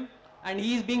uplifted with him, and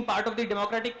he is being part of the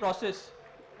democratic process.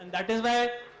 And that is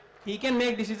why he can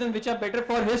make decisions which are better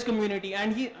for his community.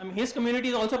 And his community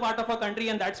is also part of our country,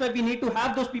 and that's why we need to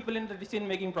have those people in the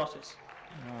decision-making process.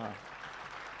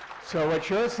 So what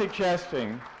you're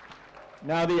suggesting,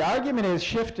 now the argument has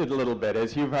shifted a little bit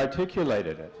as you've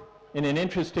articulated it in an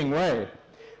interesting way.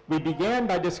 We began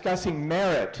by discussing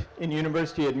merit in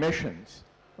university admissions,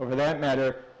 or for that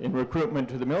matter, in recruitment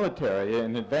to the military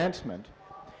and advancement,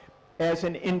 as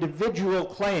an individual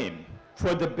claim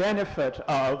for the benefit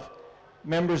of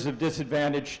members of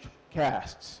disadvantaged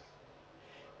castes.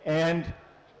 And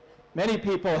many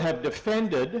people have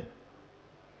defended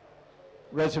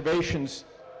reservations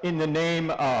in the name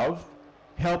of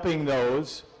helping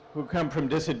those who come from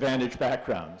disadvantaged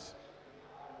backgrounds.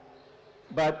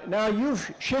 But now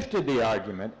you've shifted the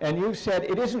argument and you've said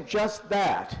it isn't just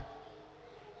that.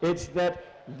 It's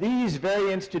that these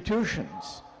very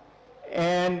institutions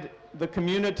and the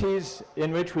communities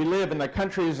in which we live and the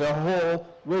country as a whole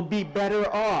will be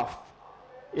better off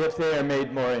if they are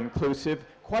made more inclusive,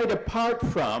 quite apart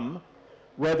from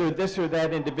whether this or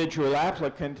that individual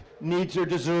applicant needs or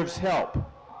deserves help.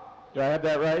 Do I have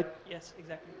that right? Yes,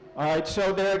 exactly. All right,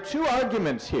 so there are two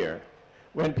arguments here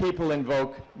when people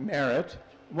invoke merit.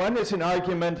 One is an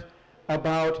argument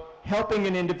about helping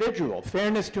an individual,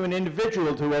 fairness to an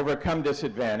individual to overcome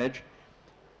disadvantage.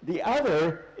 The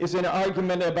other is an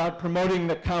argument about promoting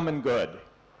the common good.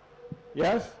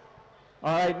 Yes?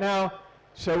 All right, now,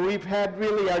 so we've had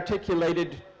really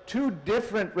articulated two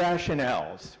different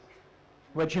rationales,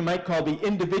 what you might call the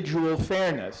individual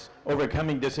fairness,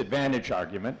 overcoming disadvantage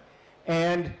argument,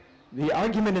 and the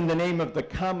argument in the name of the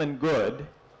common good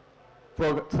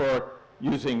for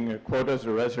using quotas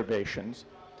or reservations.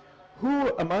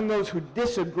 Who among those who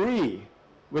disagree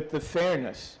with the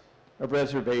fairness of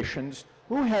reservations,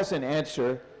 who has an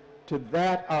answer to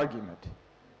that argument?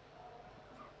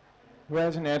 Who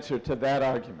has an answer to that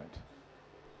argument?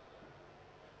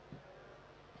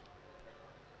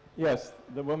 Yes,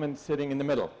 the woman sitting in the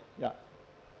middle. Yeah.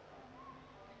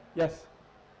 Yes.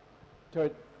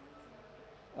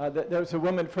 There's a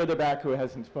woman further back who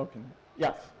hasn't spoken.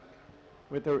 Yes,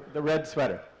 with the red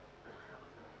sweater.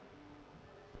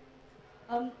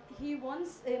 He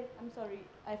wants, I'm sorry,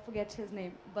 I forget his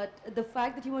name, but the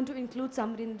fact that you want to include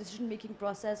somebody in the decision-making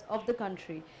process of the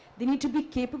country, they need to be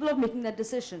capable of making that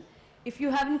decision. If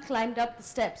you haven't climbed up the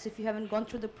steps, if you haven't gone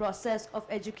through the process of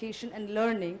education and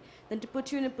learning, then to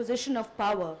put you in a position of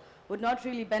power would not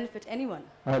really benefit anyone.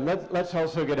 Let's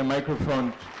also get a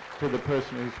microphone to the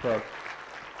person who spoke.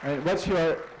 What's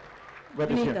your...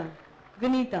 Vinita.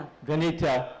 Vinita.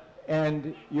 Vinita.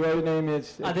 And your name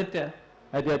is? Aditya.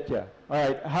 Aditya. All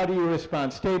right, how do you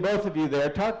respond? Stay both of you there,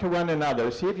 talk to one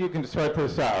another, see if you can sort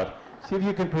this out, see if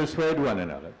you can persuade one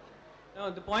another.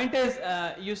 No, the point is,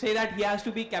 you say that he has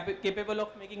to be capable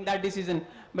of making that decision,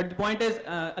 but the point is,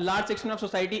 a large section of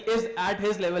society is at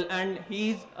his level, and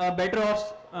he's better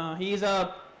off, he's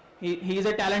a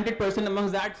talented person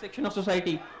amongst that section of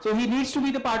society. So he needs to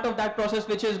be the part of that process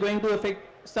which is going to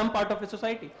affect some part of his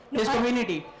society, his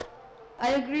community.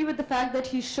 I agree with the fact that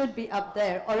he should be up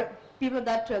there, or people of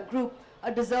that group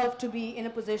deserve to be in a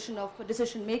position of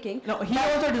decision making. No, he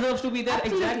also deserves to be there.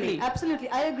 Absolutely, exactly. Absolutely,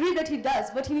 I agree that he does,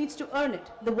 but he needs to earn it.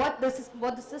 What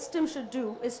the system should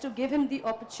do is to give him the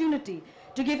opportunity,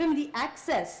 to give him the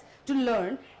access to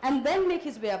learn, and then make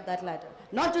his way up that ladder.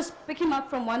 Not just pick him up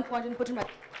from one point and put him up.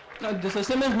 No, the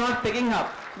system is not picking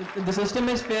up. The system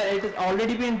is fair. It has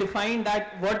already been defined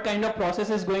that what kind of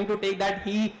process is going to take that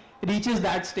he reaches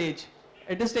that stage.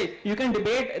 At this stage, you can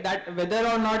debate that whether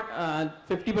or not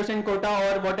 50% quota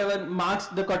or whatever marks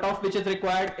the cutoff which is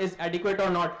required is adequate or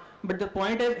not. But the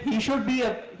point is, he should be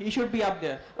up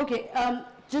there. Okay,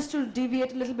 just to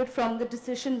deviate a little bit from the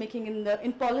decision making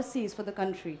in policies for the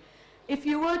country, if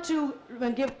you were to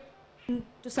give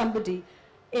to somebody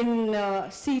in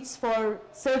seats for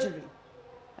surgery,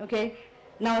 okay,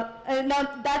 now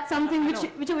that's something which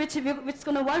is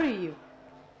going to worry you.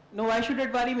 No, why should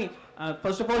it worry me?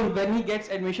 First of all, when he gets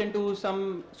admission to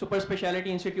some super specialty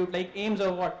institute like AIMS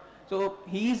or what, so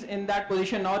he's in that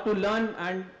position now to learn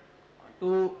and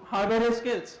to harbor his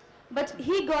skills. But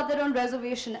he got that on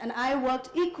reservation, and I worked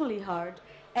equally hard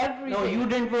every day. No, you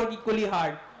didn't work equally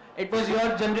hard. It was your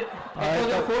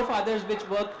your forefathers which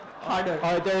worked harder.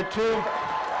 There are two.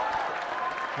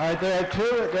 All right, there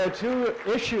are two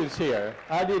issues here.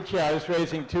 Aditya is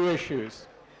raising two issues.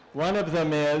 One of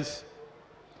them is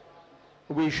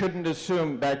we shouldn't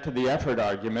assume, back to the effort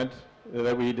argument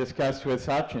that we discussed with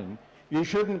Sachin, we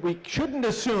shouldn't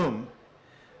assume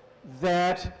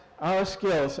that our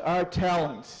skills, our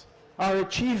talents, our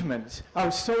achievements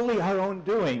are solely our own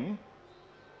doing.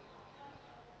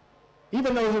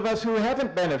 Even those of us who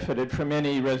haven't benefited from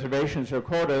any reservations or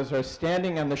quotas are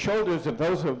standing on the shoulders of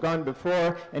those who have gone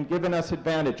before and given us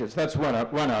advantages. That's one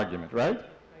argument, right?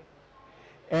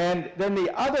 And then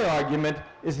the other argument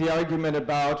is the argument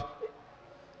about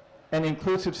an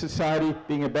inclusive society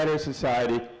being a better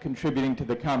society, contributing to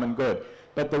the common good.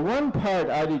 But the one part,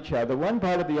 Aditya, the one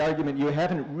part of the argument you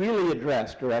haven't really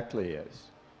addressed directly is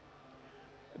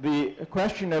the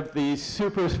question of the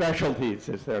super specialties,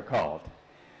 as they're called.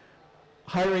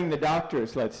 Hiring the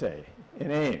doctors, let's say,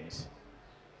 in AIMS.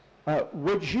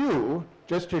 Would you,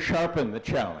 just to sharpen the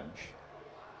challenge,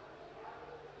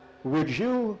 would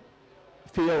you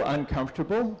feel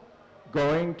uncomfortable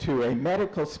going to a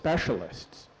medical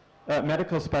specialist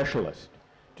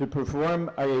to perform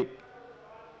a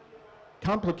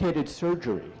complicated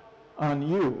surgery on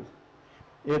you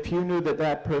if you knew that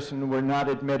that person were not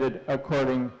admitted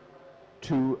according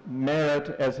to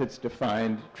merit as it's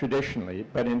defined traditionally,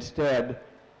 but instead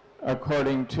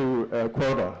according to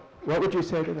quota? What would you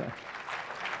say to that?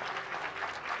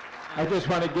 I just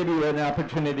want to give you an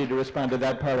opportunity to respond to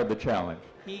that part of the challenge.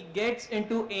 He gets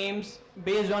into AIMS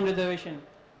based on reservation,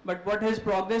 but what his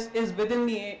progress is within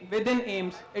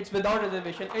AIMS, it's without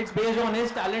reservation. It's based on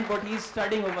his talent, what he's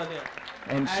studying over there.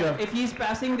 And so, if he's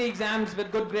passing the exams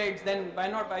with good grades, then why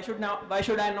not? Why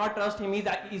should I not trust him?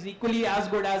 He's equally as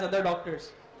good as other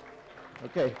doctors.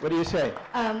 Okay, what do you say?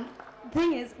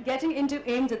 Thing is, getting into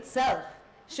AIMS itself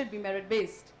should be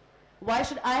merit-based. Why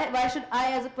should I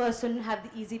as a person have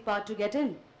the easy part to get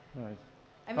in? Right.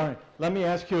 All right, let me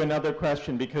ask you another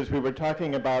question, because we were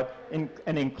talking about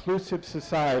an inclusive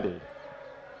society.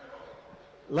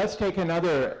 Let's take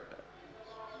another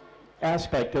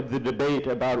aspect of the debate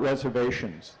about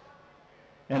reservations.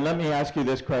 And let me ask you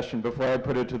this question before I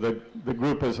put it to the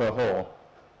group as a whole.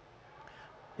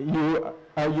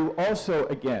 Are you also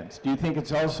against, do you think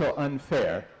it's also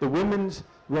unfair, the Women's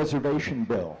Reservation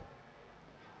Bill?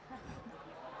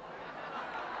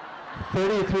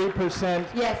 33%?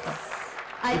 Yes.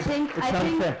 I think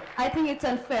it's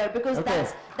unfair, because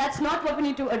that's not what we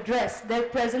need to address, their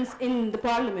presence in the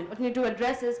parliament. What we need to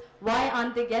address is, why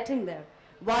aren't they getting there?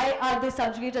 Why are they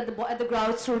subjugated at the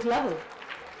grassroots level?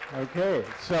 Okay,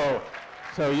 so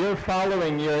you're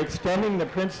extending the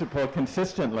principle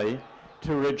consistently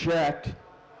to reject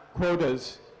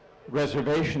quotas,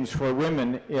 reservations for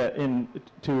women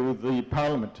to the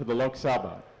parliament, to the Lok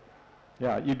Sabha.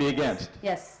 Yeah, you'd be against.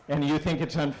 Yes. And you think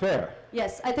it's unfair?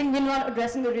 Yes, I think we're not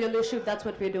addressing the real issue if that's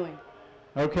what we're doing.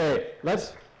 Okay, all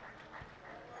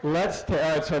right,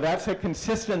 so that's a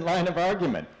consistent line of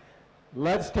argument.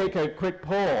 Let's take a quick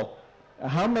poll.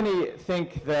 How many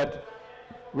think that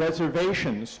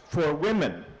reservations for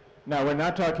women, now we're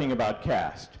not talking about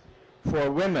caste,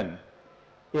 for women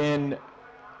in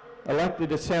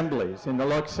elected assemblies, in the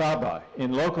Lok Sabha,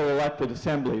 in local elected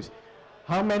assemblies,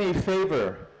 how many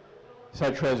favor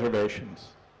such reservations?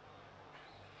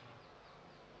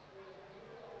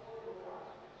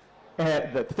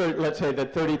 Let's say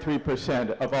that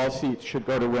 33% of all seats should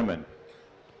go to women.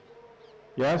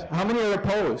 Yes? How many are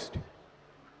opposed?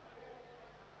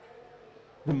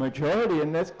 The majority,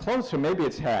 and that's closer, maybe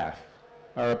it's half,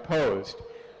 are opposed.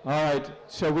 All right,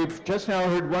 so we've just now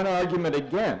heard one argument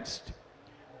against.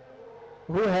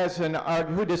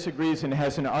 Who disagrees and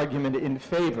has an argument in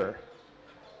favor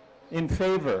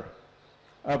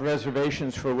of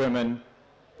reservations for women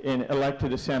in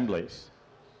elected assemblies?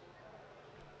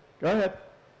 Go ahead.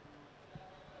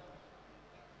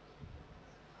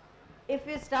 If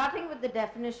we're starting with the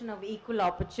definition of equal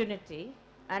opportunity,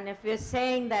 and if we're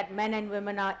saying that men and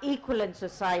women are equal in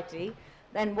society,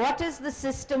 then what is the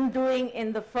system doing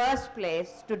in the first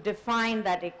place to define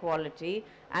that equality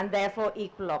and therefore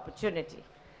equal opportunity?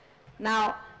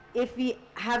 Now, if we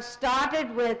have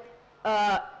started with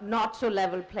a not so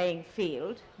level playing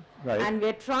field, right, and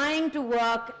we're trying to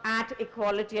work at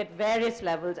equality at various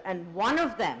levels, and one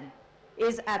of them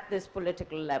is at this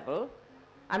political level,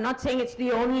 I'm not saying it's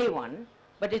the only one,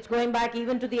 but it's going back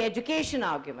even to the education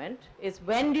argument, is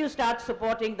when do you start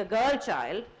supporting the girl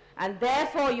child, and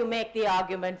therefore you make the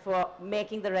argument for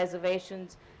making the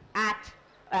reservations at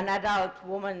an adult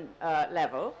woman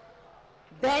level,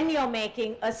 then you're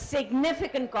making a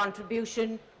significant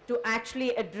contribution to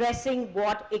actually addressing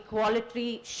what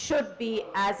equality should be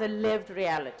as a lived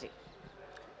reality.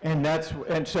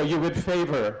 And so you would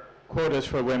favor quotas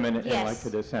for women in Yes.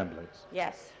 elected assemblies?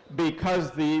 Yes.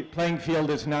 Because the playing field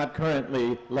is not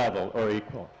currently level or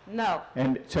equal? No.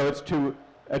 And so it's to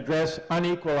address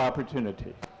unequal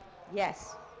opportunity?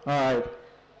 Yes. All right.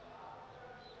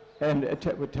 And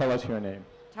tell us your name.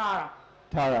 Tara.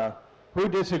 Tara. Who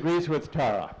disagrees with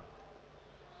Tara?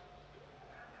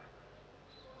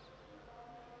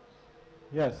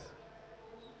 Yes.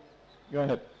 Go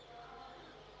ahead.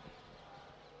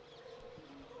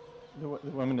 The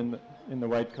woman in the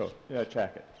white coat,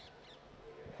 jacket.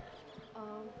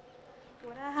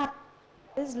 What I have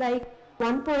is like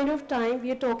one point of time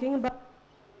we are talking about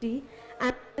and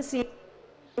at the same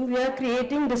time we are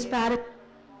creating disparity.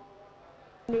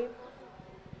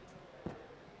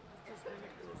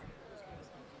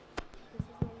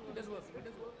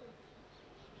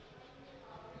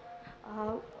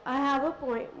 I have a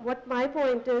point. What my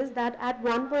point is that at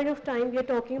one point of time we are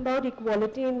talking about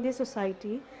equality in the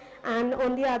society, and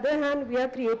on the other hand we are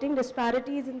creating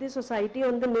disparities in the society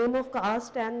on the name of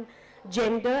caste and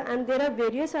gender, and there are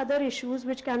various other issues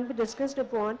which can be discussed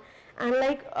upon, and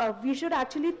like we should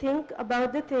actually think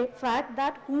about the fact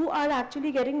that who are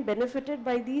actually getting benefited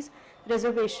by these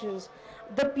reservations.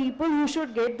 The people who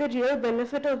should get the real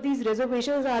benefit of these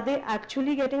reservations, are they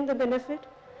actually getting the benefit?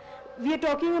 We are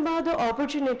talking about the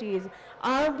opportunities.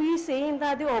 Are we saying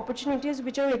that the opportunities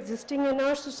which are existing in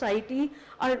our society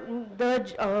are the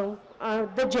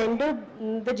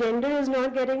gender is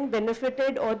not getting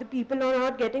benefited, or the people are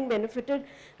not getting benefited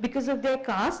because of their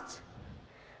castes?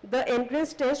 The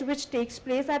entrance test which takes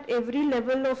place at every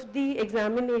level of the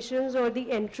examinations or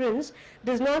the entrance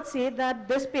does not say that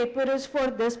this paper is for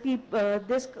this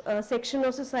section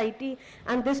of society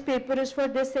and this paper is for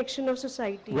this section of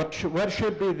society. What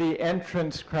should be the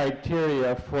entrance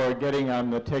criteria for getting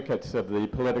on the tickets of the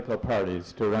political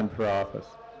parties to run for office?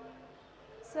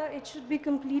 Sir, it should be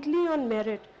completely on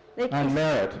merit. Like On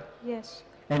merit? Yes.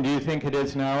 And do you think it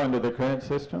is now under the current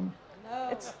system? No.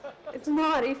 It's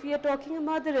not. If we are talking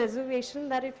about the reservation,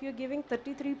 that if you're giving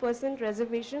 33%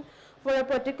 reservation for a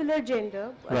particular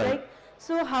gender, Right. like,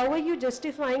 so how are you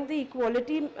justifying the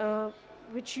equality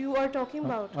which you are talking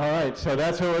about? All right, so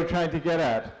that's what we're trying to get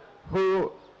at.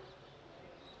 Who?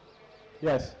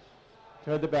 Yes,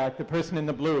 toward the back, the person in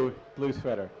the blue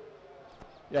sweater.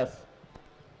 Yes.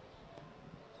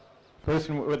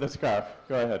 Person with the scarf,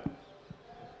 go ahead.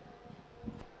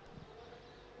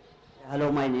 Hello,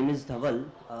 my name is Dhaval,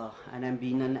 and I'm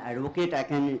being an advocate. I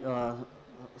can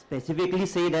specifically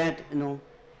say that,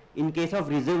 in case of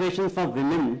reservations for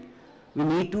women, we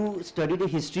need to study the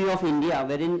history of India,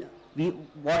 wherein we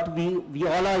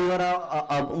all are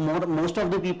here, most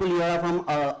of the people here are from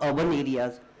urban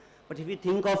areas. But if you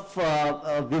think of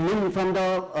women from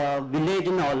the village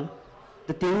and all,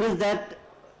 the thing is that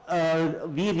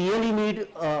we really need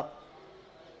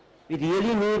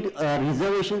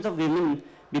reservations of women.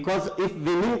 Because if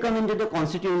women come into the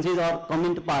constituencies or come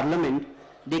into parliament,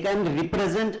 they can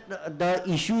represent the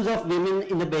issues of women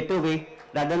in a better way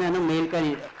rather than a male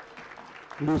can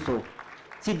do so.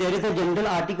 See, there is a general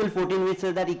Article 14 which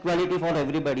says that equality for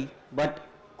everybody, but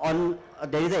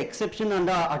there is an exception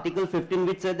under Article 15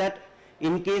 which says that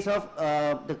in case of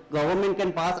the government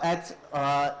can pass acts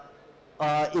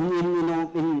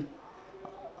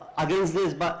against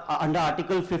this, but under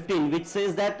Article 15 which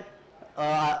says that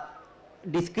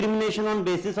discrimination on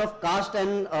basis of caste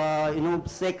and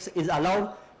sex is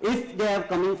allowed if they are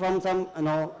coming from some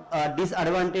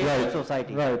disadvantaged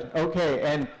society. Right. Okay.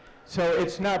 And so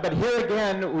it's not. But here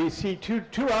again, we see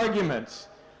two arguments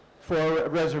for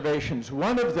reservations.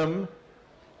 One of them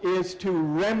is to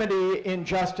remedy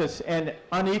injustice and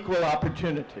unequal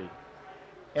opportunity,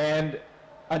 and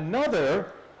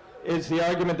another is the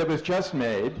argument that was just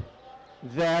made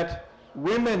that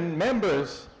women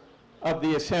members of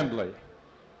the assembly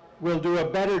will do a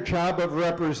better job of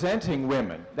representing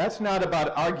women. That's not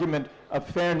about argument of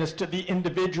fairness to the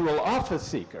individual office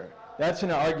seeker. That's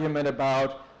an argument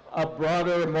about a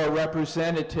broader, more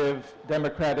representative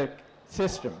democratic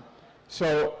system.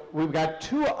 So we've got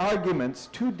two arguments,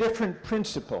 two different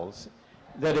principles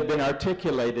that have been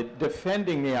articulated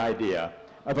defending the idea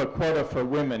of a quota for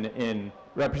women in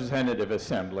representative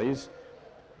assemblies.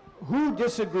 Who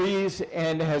disagrees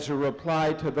and has a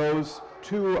reply to those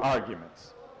two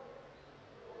arguments?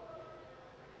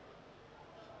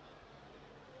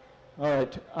 All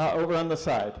right, over on the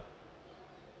side.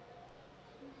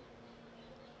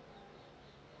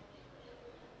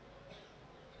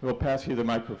 We'll pass you the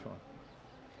microphone.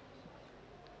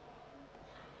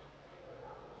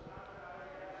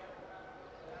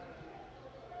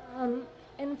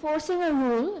 In enforcing a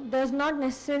rule does not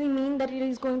necessarily mean that it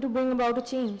is going to bring about a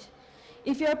change.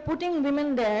 If you are putting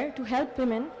women there to help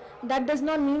women, that does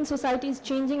not mean society is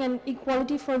changing and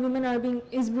equality for women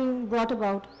is being brought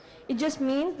about. It just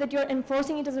means that you're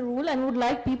enforcing it as a rule and would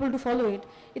like people to follow it.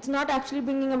 It's not actually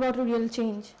bringing about a real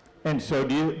change. And so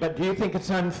do you think it's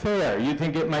unfair? You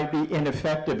think it might be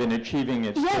ineffective in achieving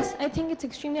its Yes, I think it's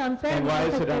extremely unfair. And why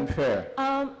is it unfair?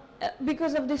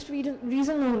 Because of this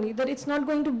reason only, that it's not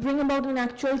going to bring about an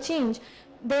actual change.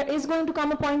 There is going to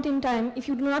come a point in time, if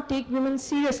you do not take women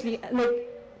seriously, like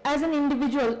as an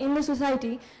individual in the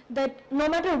society, that no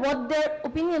matter what their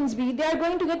opinions be, they are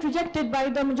going to get rejected by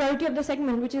the majority of the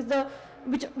segment, which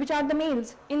are the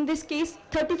males. In this case,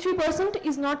 33%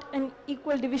 is not an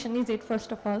equal division, is it,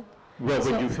 first of all? Well,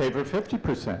 would you favor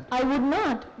 50%? I would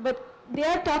not, but they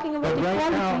are talking about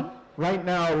equality. Right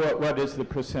now, what is the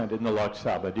percent in the Lok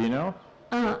Sabha? Do you know?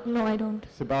 No, I don't.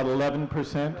 It's about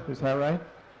 11%, is that right?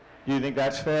 Do you think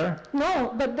that's fair?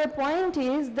 No, but the point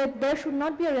is that there should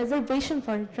not be a reservation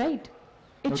for it, right?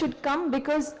 It should come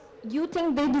because you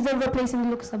think they deserve a place in the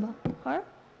Lok Sabha. Huh?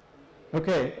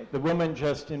 Okay, the woman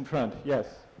just in front, yes.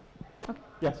 Okay.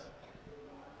 Yes.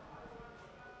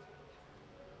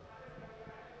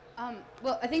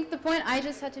 Well, I think the point I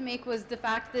just had to make was the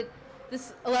fact that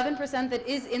this 11% that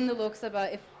is in the Lok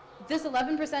Sabha, if this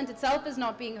 11% itself is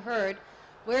not being heard,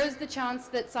 where is the chance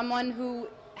that someone who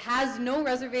has no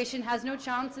reservation, has no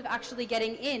chance of actually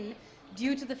getting in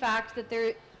due to the fact that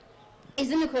there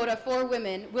isn't a quota for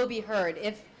women will be heard?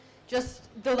 If just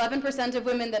the 11% of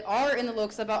women that are in the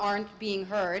Lok Sabha aren't being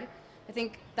heard, I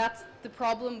think that's the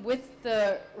problem with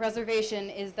the reservation,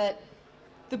 is that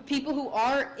the people who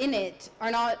are in it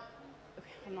are not,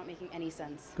 I'm not making any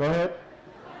sense. Go ahead.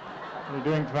 You're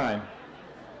doing fine.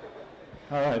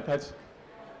 All right,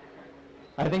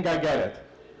 I think I get it.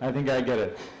 I think I get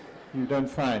it. You've done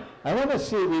fine. I want to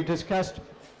see, we've discussed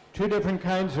two different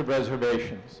kinds of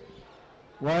reservations.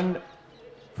 One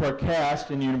for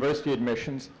caste in university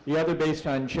admissions, the other based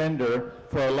on gender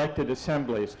for elected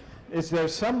assemblies. Is there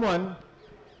someone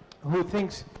who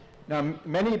thinks, now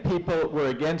many people were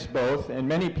against both and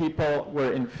many people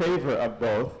were in favor of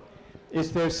both.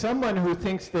 Is there someone who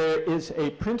thinks there is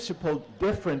a principal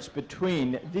difference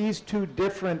between these two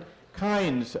different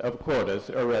kinds of quotas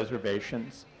or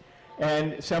reservations,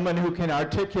 and someone who can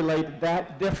articulate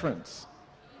that difference?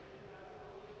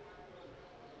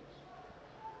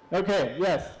 Okay,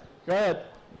 yes, go ahead.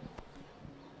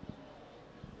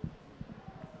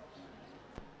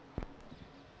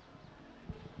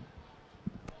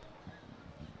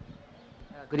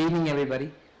 Good evening,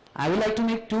 everybody. I would like to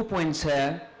make 2 points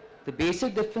here. The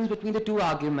basic difference between the two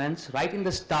arguments right in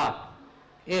the start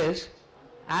is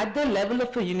at the level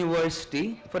of a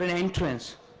university for an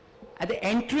entrance. At the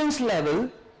entrance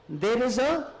level, there is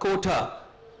a quota,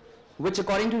 which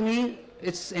according to me,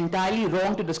 it's entirely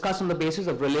wrong to discuss on the basis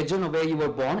of religion or where you were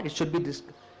born. It should be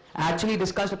actually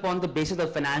discussed upon the basis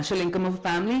of financial income of a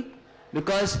family,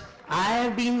 because I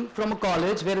have been from a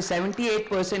college where a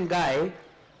 78% guy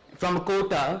from a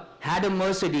quota had a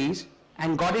Mercedes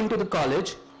and got into the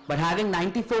college, but having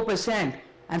 94%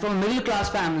 and from a middle class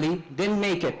family didn't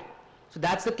make it. So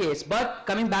that's the case. But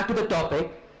coming back to the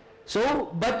topic,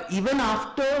 but even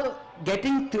after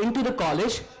getting into the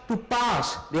college, to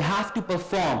pass, they have to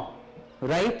perform,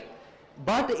 right?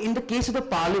 But in the case of the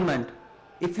parliament,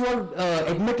 if you are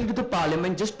admitted to the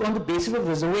parliament just on the basis of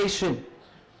reservation,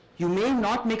 you may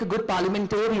not make a good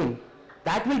parliamentarian.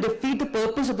 That will defeat the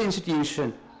purpose of the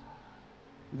institution.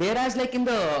 Whereas like in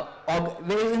the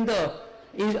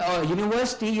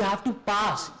university, you have to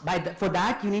pass. For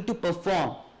that, you need to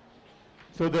perform.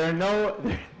 So there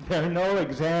are no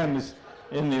exams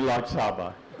in the Lok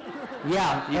Sabha.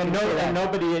 Yeah, and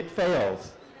nobody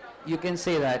fails. You can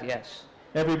say that, yes.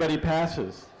 Everybody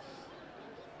passes,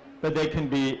 but they can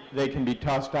be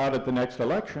tossed out at the next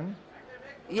election.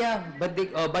 Yeah, but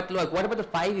look, what about the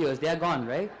 5 years? They are gone,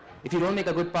 right? If you don't make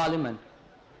a good parliament.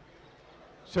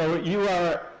 So you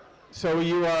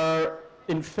are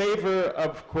in favor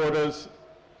of quotas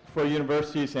for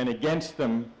universities and against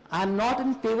them. I'm not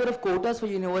in favor of quotas for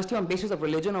university on basis of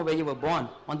religion or where you were born,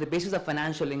 on the basis of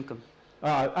financial income.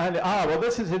 Well,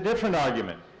 this is a different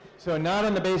argument. So not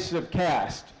on the basis of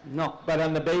caste. No. But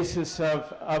on the basis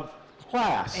of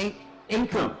class.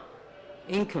 Income.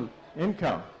 Income.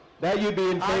 That you'd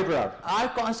be in favor of. Our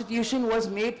constitution was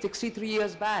made 63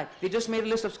 years back. They just made a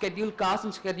list of scheduled castes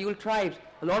and scheduled tribes.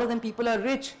 A lot of them people are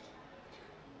rich.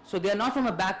 So they are not from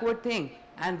a backward thing.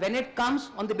 And when it comes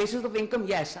on the basis of income,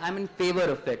 yes, I'm in favor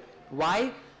of it.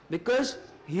 Why? Because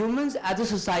humans as a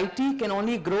society can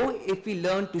only grow if we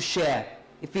learn to share,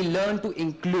 if we learn to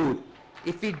include.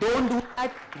 If we don't do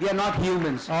that, we are not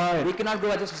humans. All right. We cannot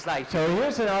grow as a society. So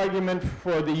here's an argument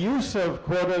for the use of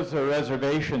quotas or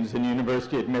reservations in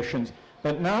university admissions,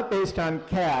 but not based on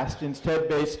caste, instead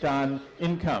based on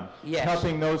income, Yes.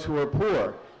 helping those who are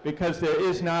poor. Because there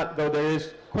is not, though there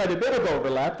is quite a bit of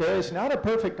overlap, there is not a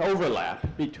perfect overlap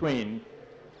between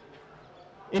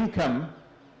income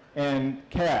and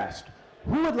caste.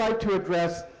 Who would like to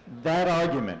address that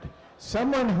argument?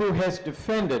 Someone who has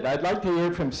defended, I'd like to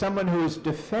hear from someone who has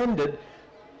defended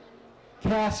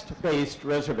caste-based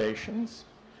reservations.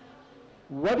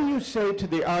 What do you say to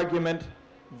the argument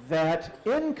that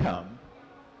income,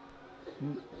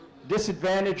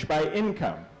 disadvantaged by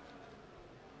income,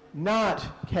 not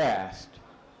caste,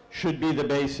 should be the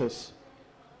basis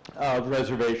of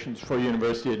reservations for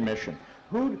university admission?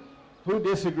 Who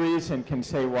disagrees and can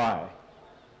say why?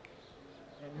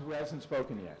 And who hasn't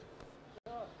spoken yet?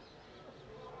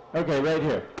 Okay, right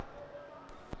here.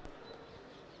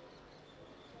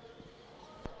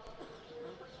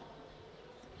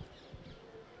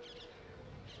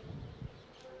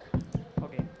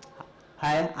 Okay.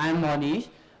 Hi, I'm Monish.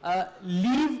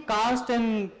 Leave caste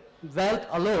and wealth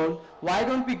alone. Why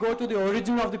don't we go to the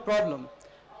origin of the problem?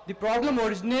 The problem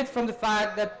originates from the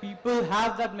fact that people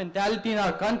have that mentality in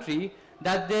our country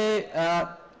that they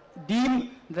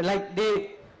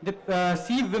they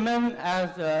see women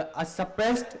as a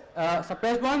suppressed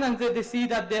one, and they see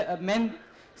that men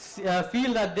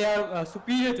feel that they are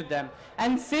superior to them.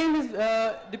 And same is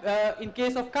in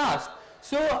case of caste.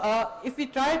 So if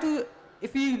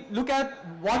we look at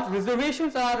what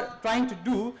reservations are trying to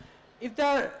do, if they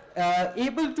are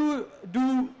able to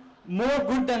do more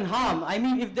good than harm, I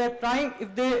mean, if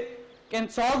they can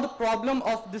solve the problem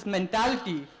of this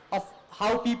mentality of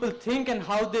how people think and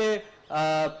how they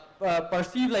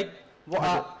perceive, like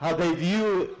how they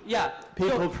view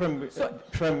people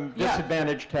from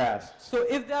disadvantaged castes. So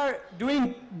if they are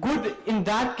doing good in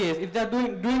that case, if they are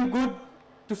doing good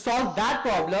to solve that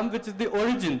problem, which is the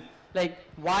origin, like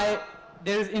why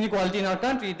there is inequality in our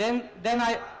country, then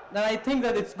I think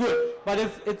that it's good. But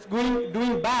if it's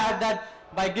doing bad, that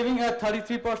by giving a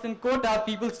 33% quota,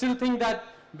 people still think that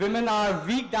women are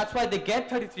weak, that's why they get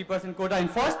 33% quota in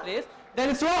first place, then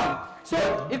it's wrong.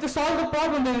 So if they solve the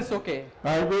problem, then it's okay.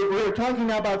 All right, we're talking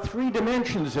now about 3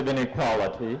 dimensions of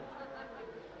inequality.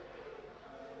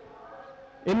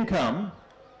 Income,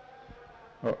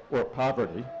 or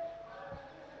poverty,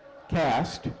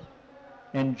 caste,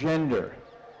 and gender.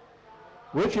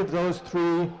 Which of those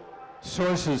 3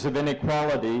 sources of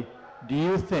inequality do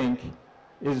you think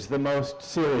is the most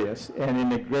serious and in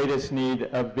the greatest need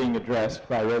of being addressed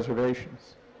by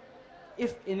reservations?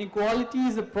 If inequality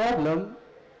is a problem,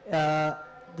 the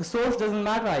source doesn't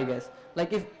matter, I guess.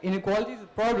 Like if inequality is a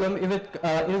problem, if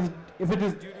it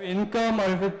is due to income,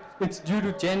 or if it's due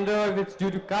to gender, if it's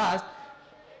due to caste,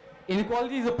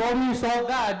 inequality is a problem. You solve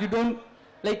that. You don't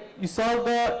you solve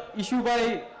the issue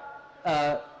by.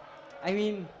 I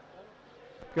mean.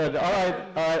 Good. All right.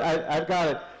 I've got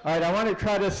it. All right. I want to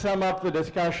try to sum up the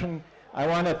discussion. I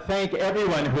want to thank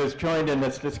everyone who has joined in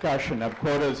this discussion of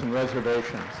quotas and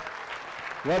reservations.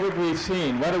 What have we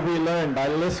seen? What have we learned by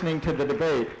listening to the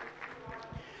debate?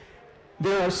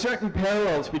 There are certain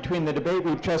parallels between the debate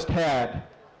we've just had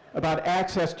about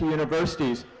access to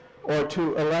universities or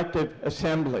to elective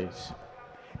assemblies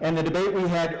and the debate we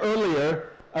had earlier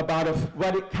about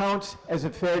what it counts as a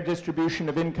fair distribution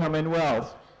of income and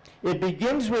wealth. It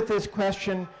begins with this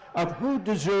question of who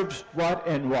deserves what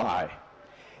and why.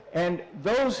 And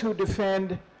those who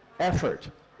defend effort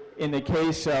in the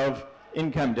case of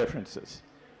income differences.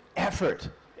 Effort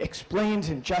explains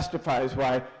and justifies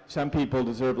why some people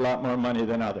deserve a lot more money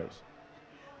than others.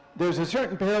 There's a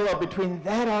certain parallel between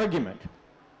that argument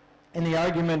and the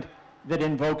argument that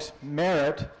invokes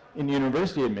merit in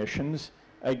university admissions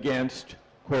against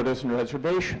quotas and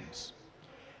reservations.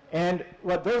 And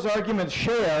what those arguments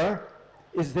share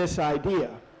is this idea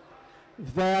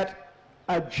that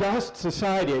a just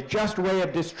society, a just way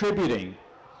of distributing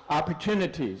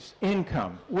opportunities,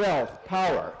 income, wealth,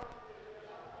 power,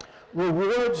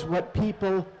 rewards what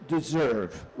people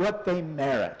deserve, what they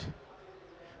merit,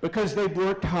 because they've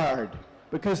worked hard,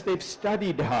 because they've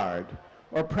studied hard,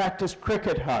 or practiced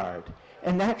cricket hard,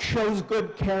 and that shows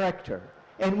good character,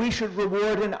 and we should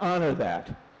reward and honor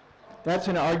that. That's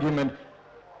an argument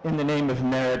in the name of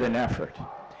merit and effort.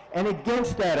 And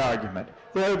against that argument,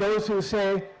 there are those who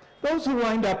say, those who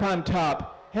wind up on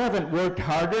top haven't worked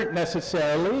harder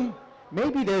necessarily.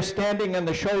 Maybe they're standing on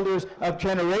the shoulders of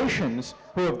generations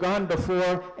who have gone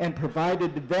before and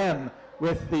provided them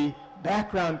with the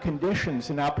background conditions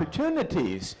and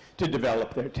opportunities to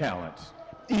develop their talents,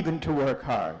 even to work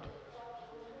hard.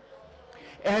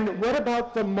 And what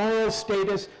about the moral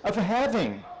status of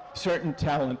having certain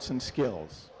talents and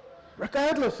skills,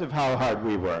 regardless of how hard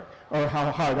we work or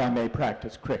how hard I may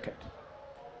practice cricket?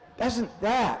 Doesn't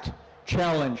that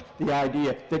challenge the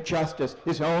idea that justice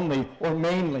is only or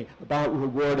mainly about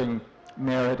rewarding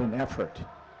merit and effort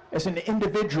as an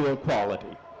individual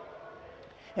quality?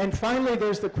 And finally,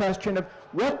 there's the question of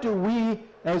what do we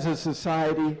as a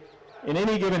society in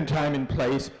any given time and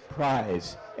place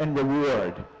prize and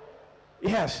reward?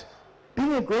 Yes,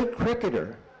 being a great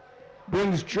cricketer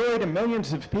brings joy to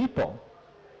millions of people,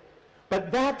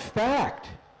 but that fact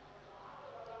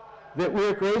that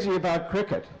we're crazy about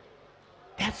cricket,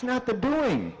 that's not the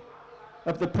doing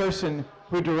of the person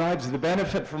who derives the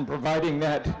benefit from providing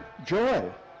that joy.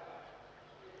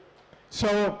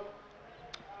 So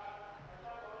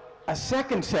a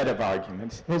second set of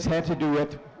arguments has had to do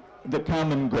with the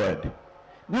common good.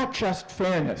 Not just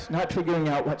fairness, not figuring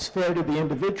out what's fair to the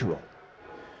individual,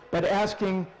 but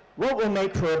asking what will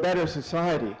make for a better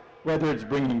society, whether it's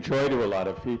bringing joy to a lot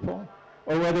of people,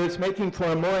 or whether it's making for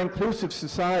a more inclusive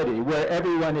society where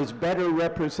everyone is better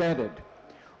represented.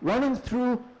 Running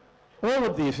through all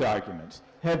of these arguments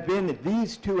have been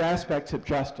these two aspects of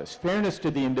justice: fairness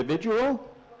to the individual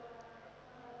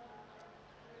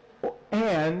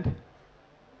and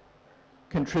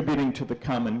contributing to the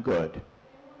common good.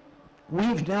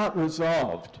 We've not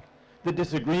resolved the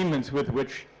disagreements with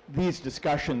which these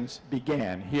discussions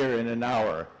began here in an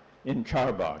hour in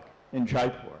Charbagh, in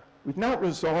Jaipur. We've not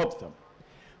resolved them.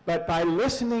 But by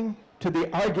listening to the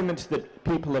arguments that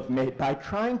people have made, by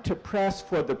trying to press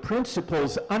for the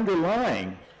principles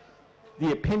underlying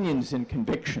the opinions and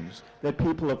convictions that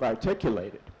people have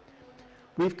articulated,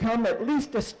 we've come at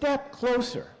least a step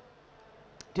closer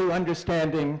to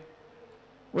understanding,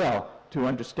 well, to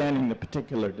understanding the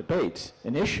particular debates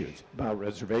and issues about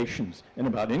reservations and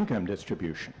about income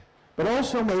distribution, but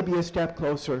also maybe a step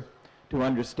closer to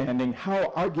understanding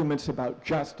how arguments about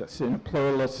justice in a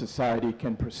pluralist society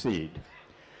can proceed.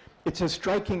 It's a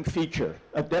striking feature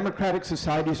of democratic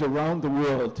societies around the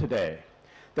world today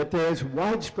that there is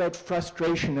widespread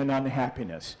frustration and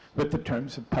unhappiness with the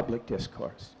terms of public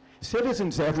discourse.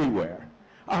 Citizens everywhere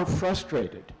are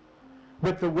frustrated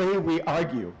with the way we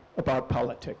argue about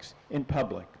politics in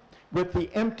public, with the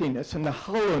emptiness and the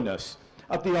hollowness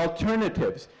of the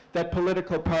alternatives that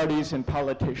political parties and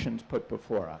politicians put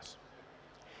before us.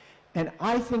 And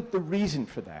I think the reason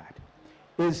for that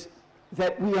is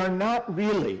that we are not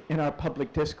really, in our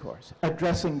public discourse,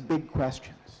 addressing big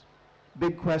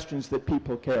questions that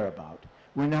people care about.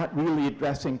 We're not really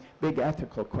addressing big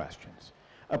ethical questions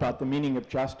about the meaning of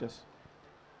justice,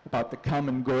 about the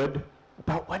common good,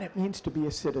 about what it means to be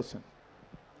a citizen.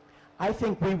 I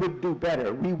think we would do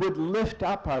better. We would lift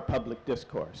up our public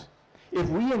discourse if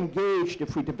we engaged,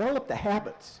 if we developed the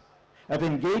habits of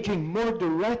engaging more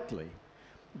directly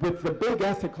with the big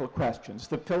ethical questions,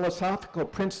 the philosophical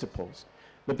principles,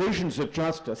 the visions of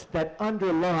justice that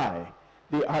underlie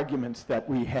the arguments that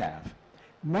we have.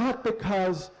 Not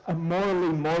because a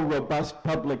morally more robust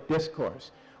public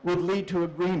discourse would lead to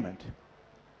agreement.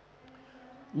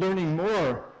 Learning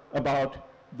more about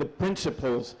the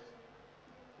principles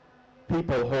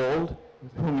people hold,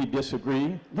 with whom we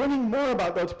disagree, learning more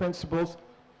about those principles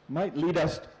might lead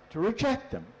us to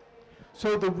reject them.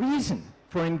 So the reason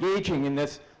for engaging in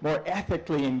this more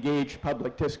ethically engaged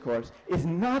public discourse is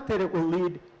not that it will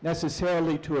lead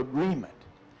necessarily to agreement,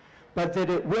 but that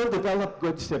it will develop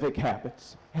good civic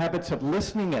habits, habits of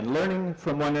listening and learning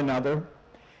from one another,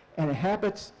 and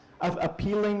habits of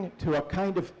appealing to a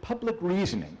kind of public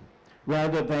reasoning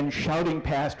rather than shouting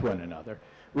past one another,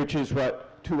 which is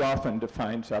what too often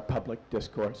defines our public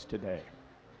discourse today.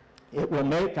 It will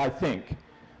make, I think,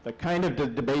 the kind of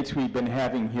debates we've been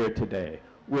having here today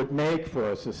would make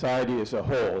for a society as a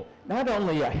whole not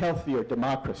only a healthier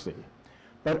democracy,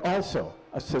 but also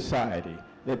a society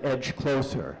that edged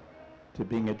closer to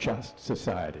being a just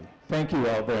society. Thank you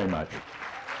all very much.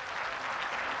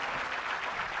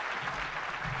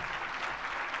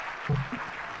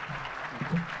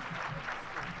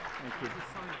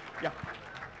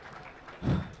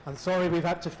 I'm sorry we've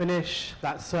had to finish.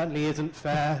 That certainly isn't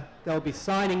fair. There'll be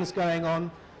signings going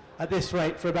on at this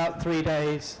rate for about 3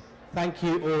 days. Thank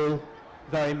you all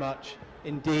very much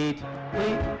indeed.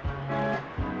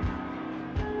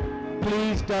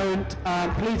 Please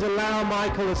allow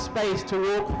Michael a space to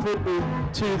walk through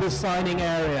to the signing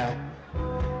area.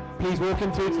 Please walk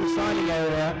him through to the signing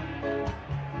area.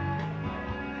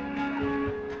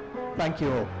 Thank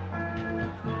you all.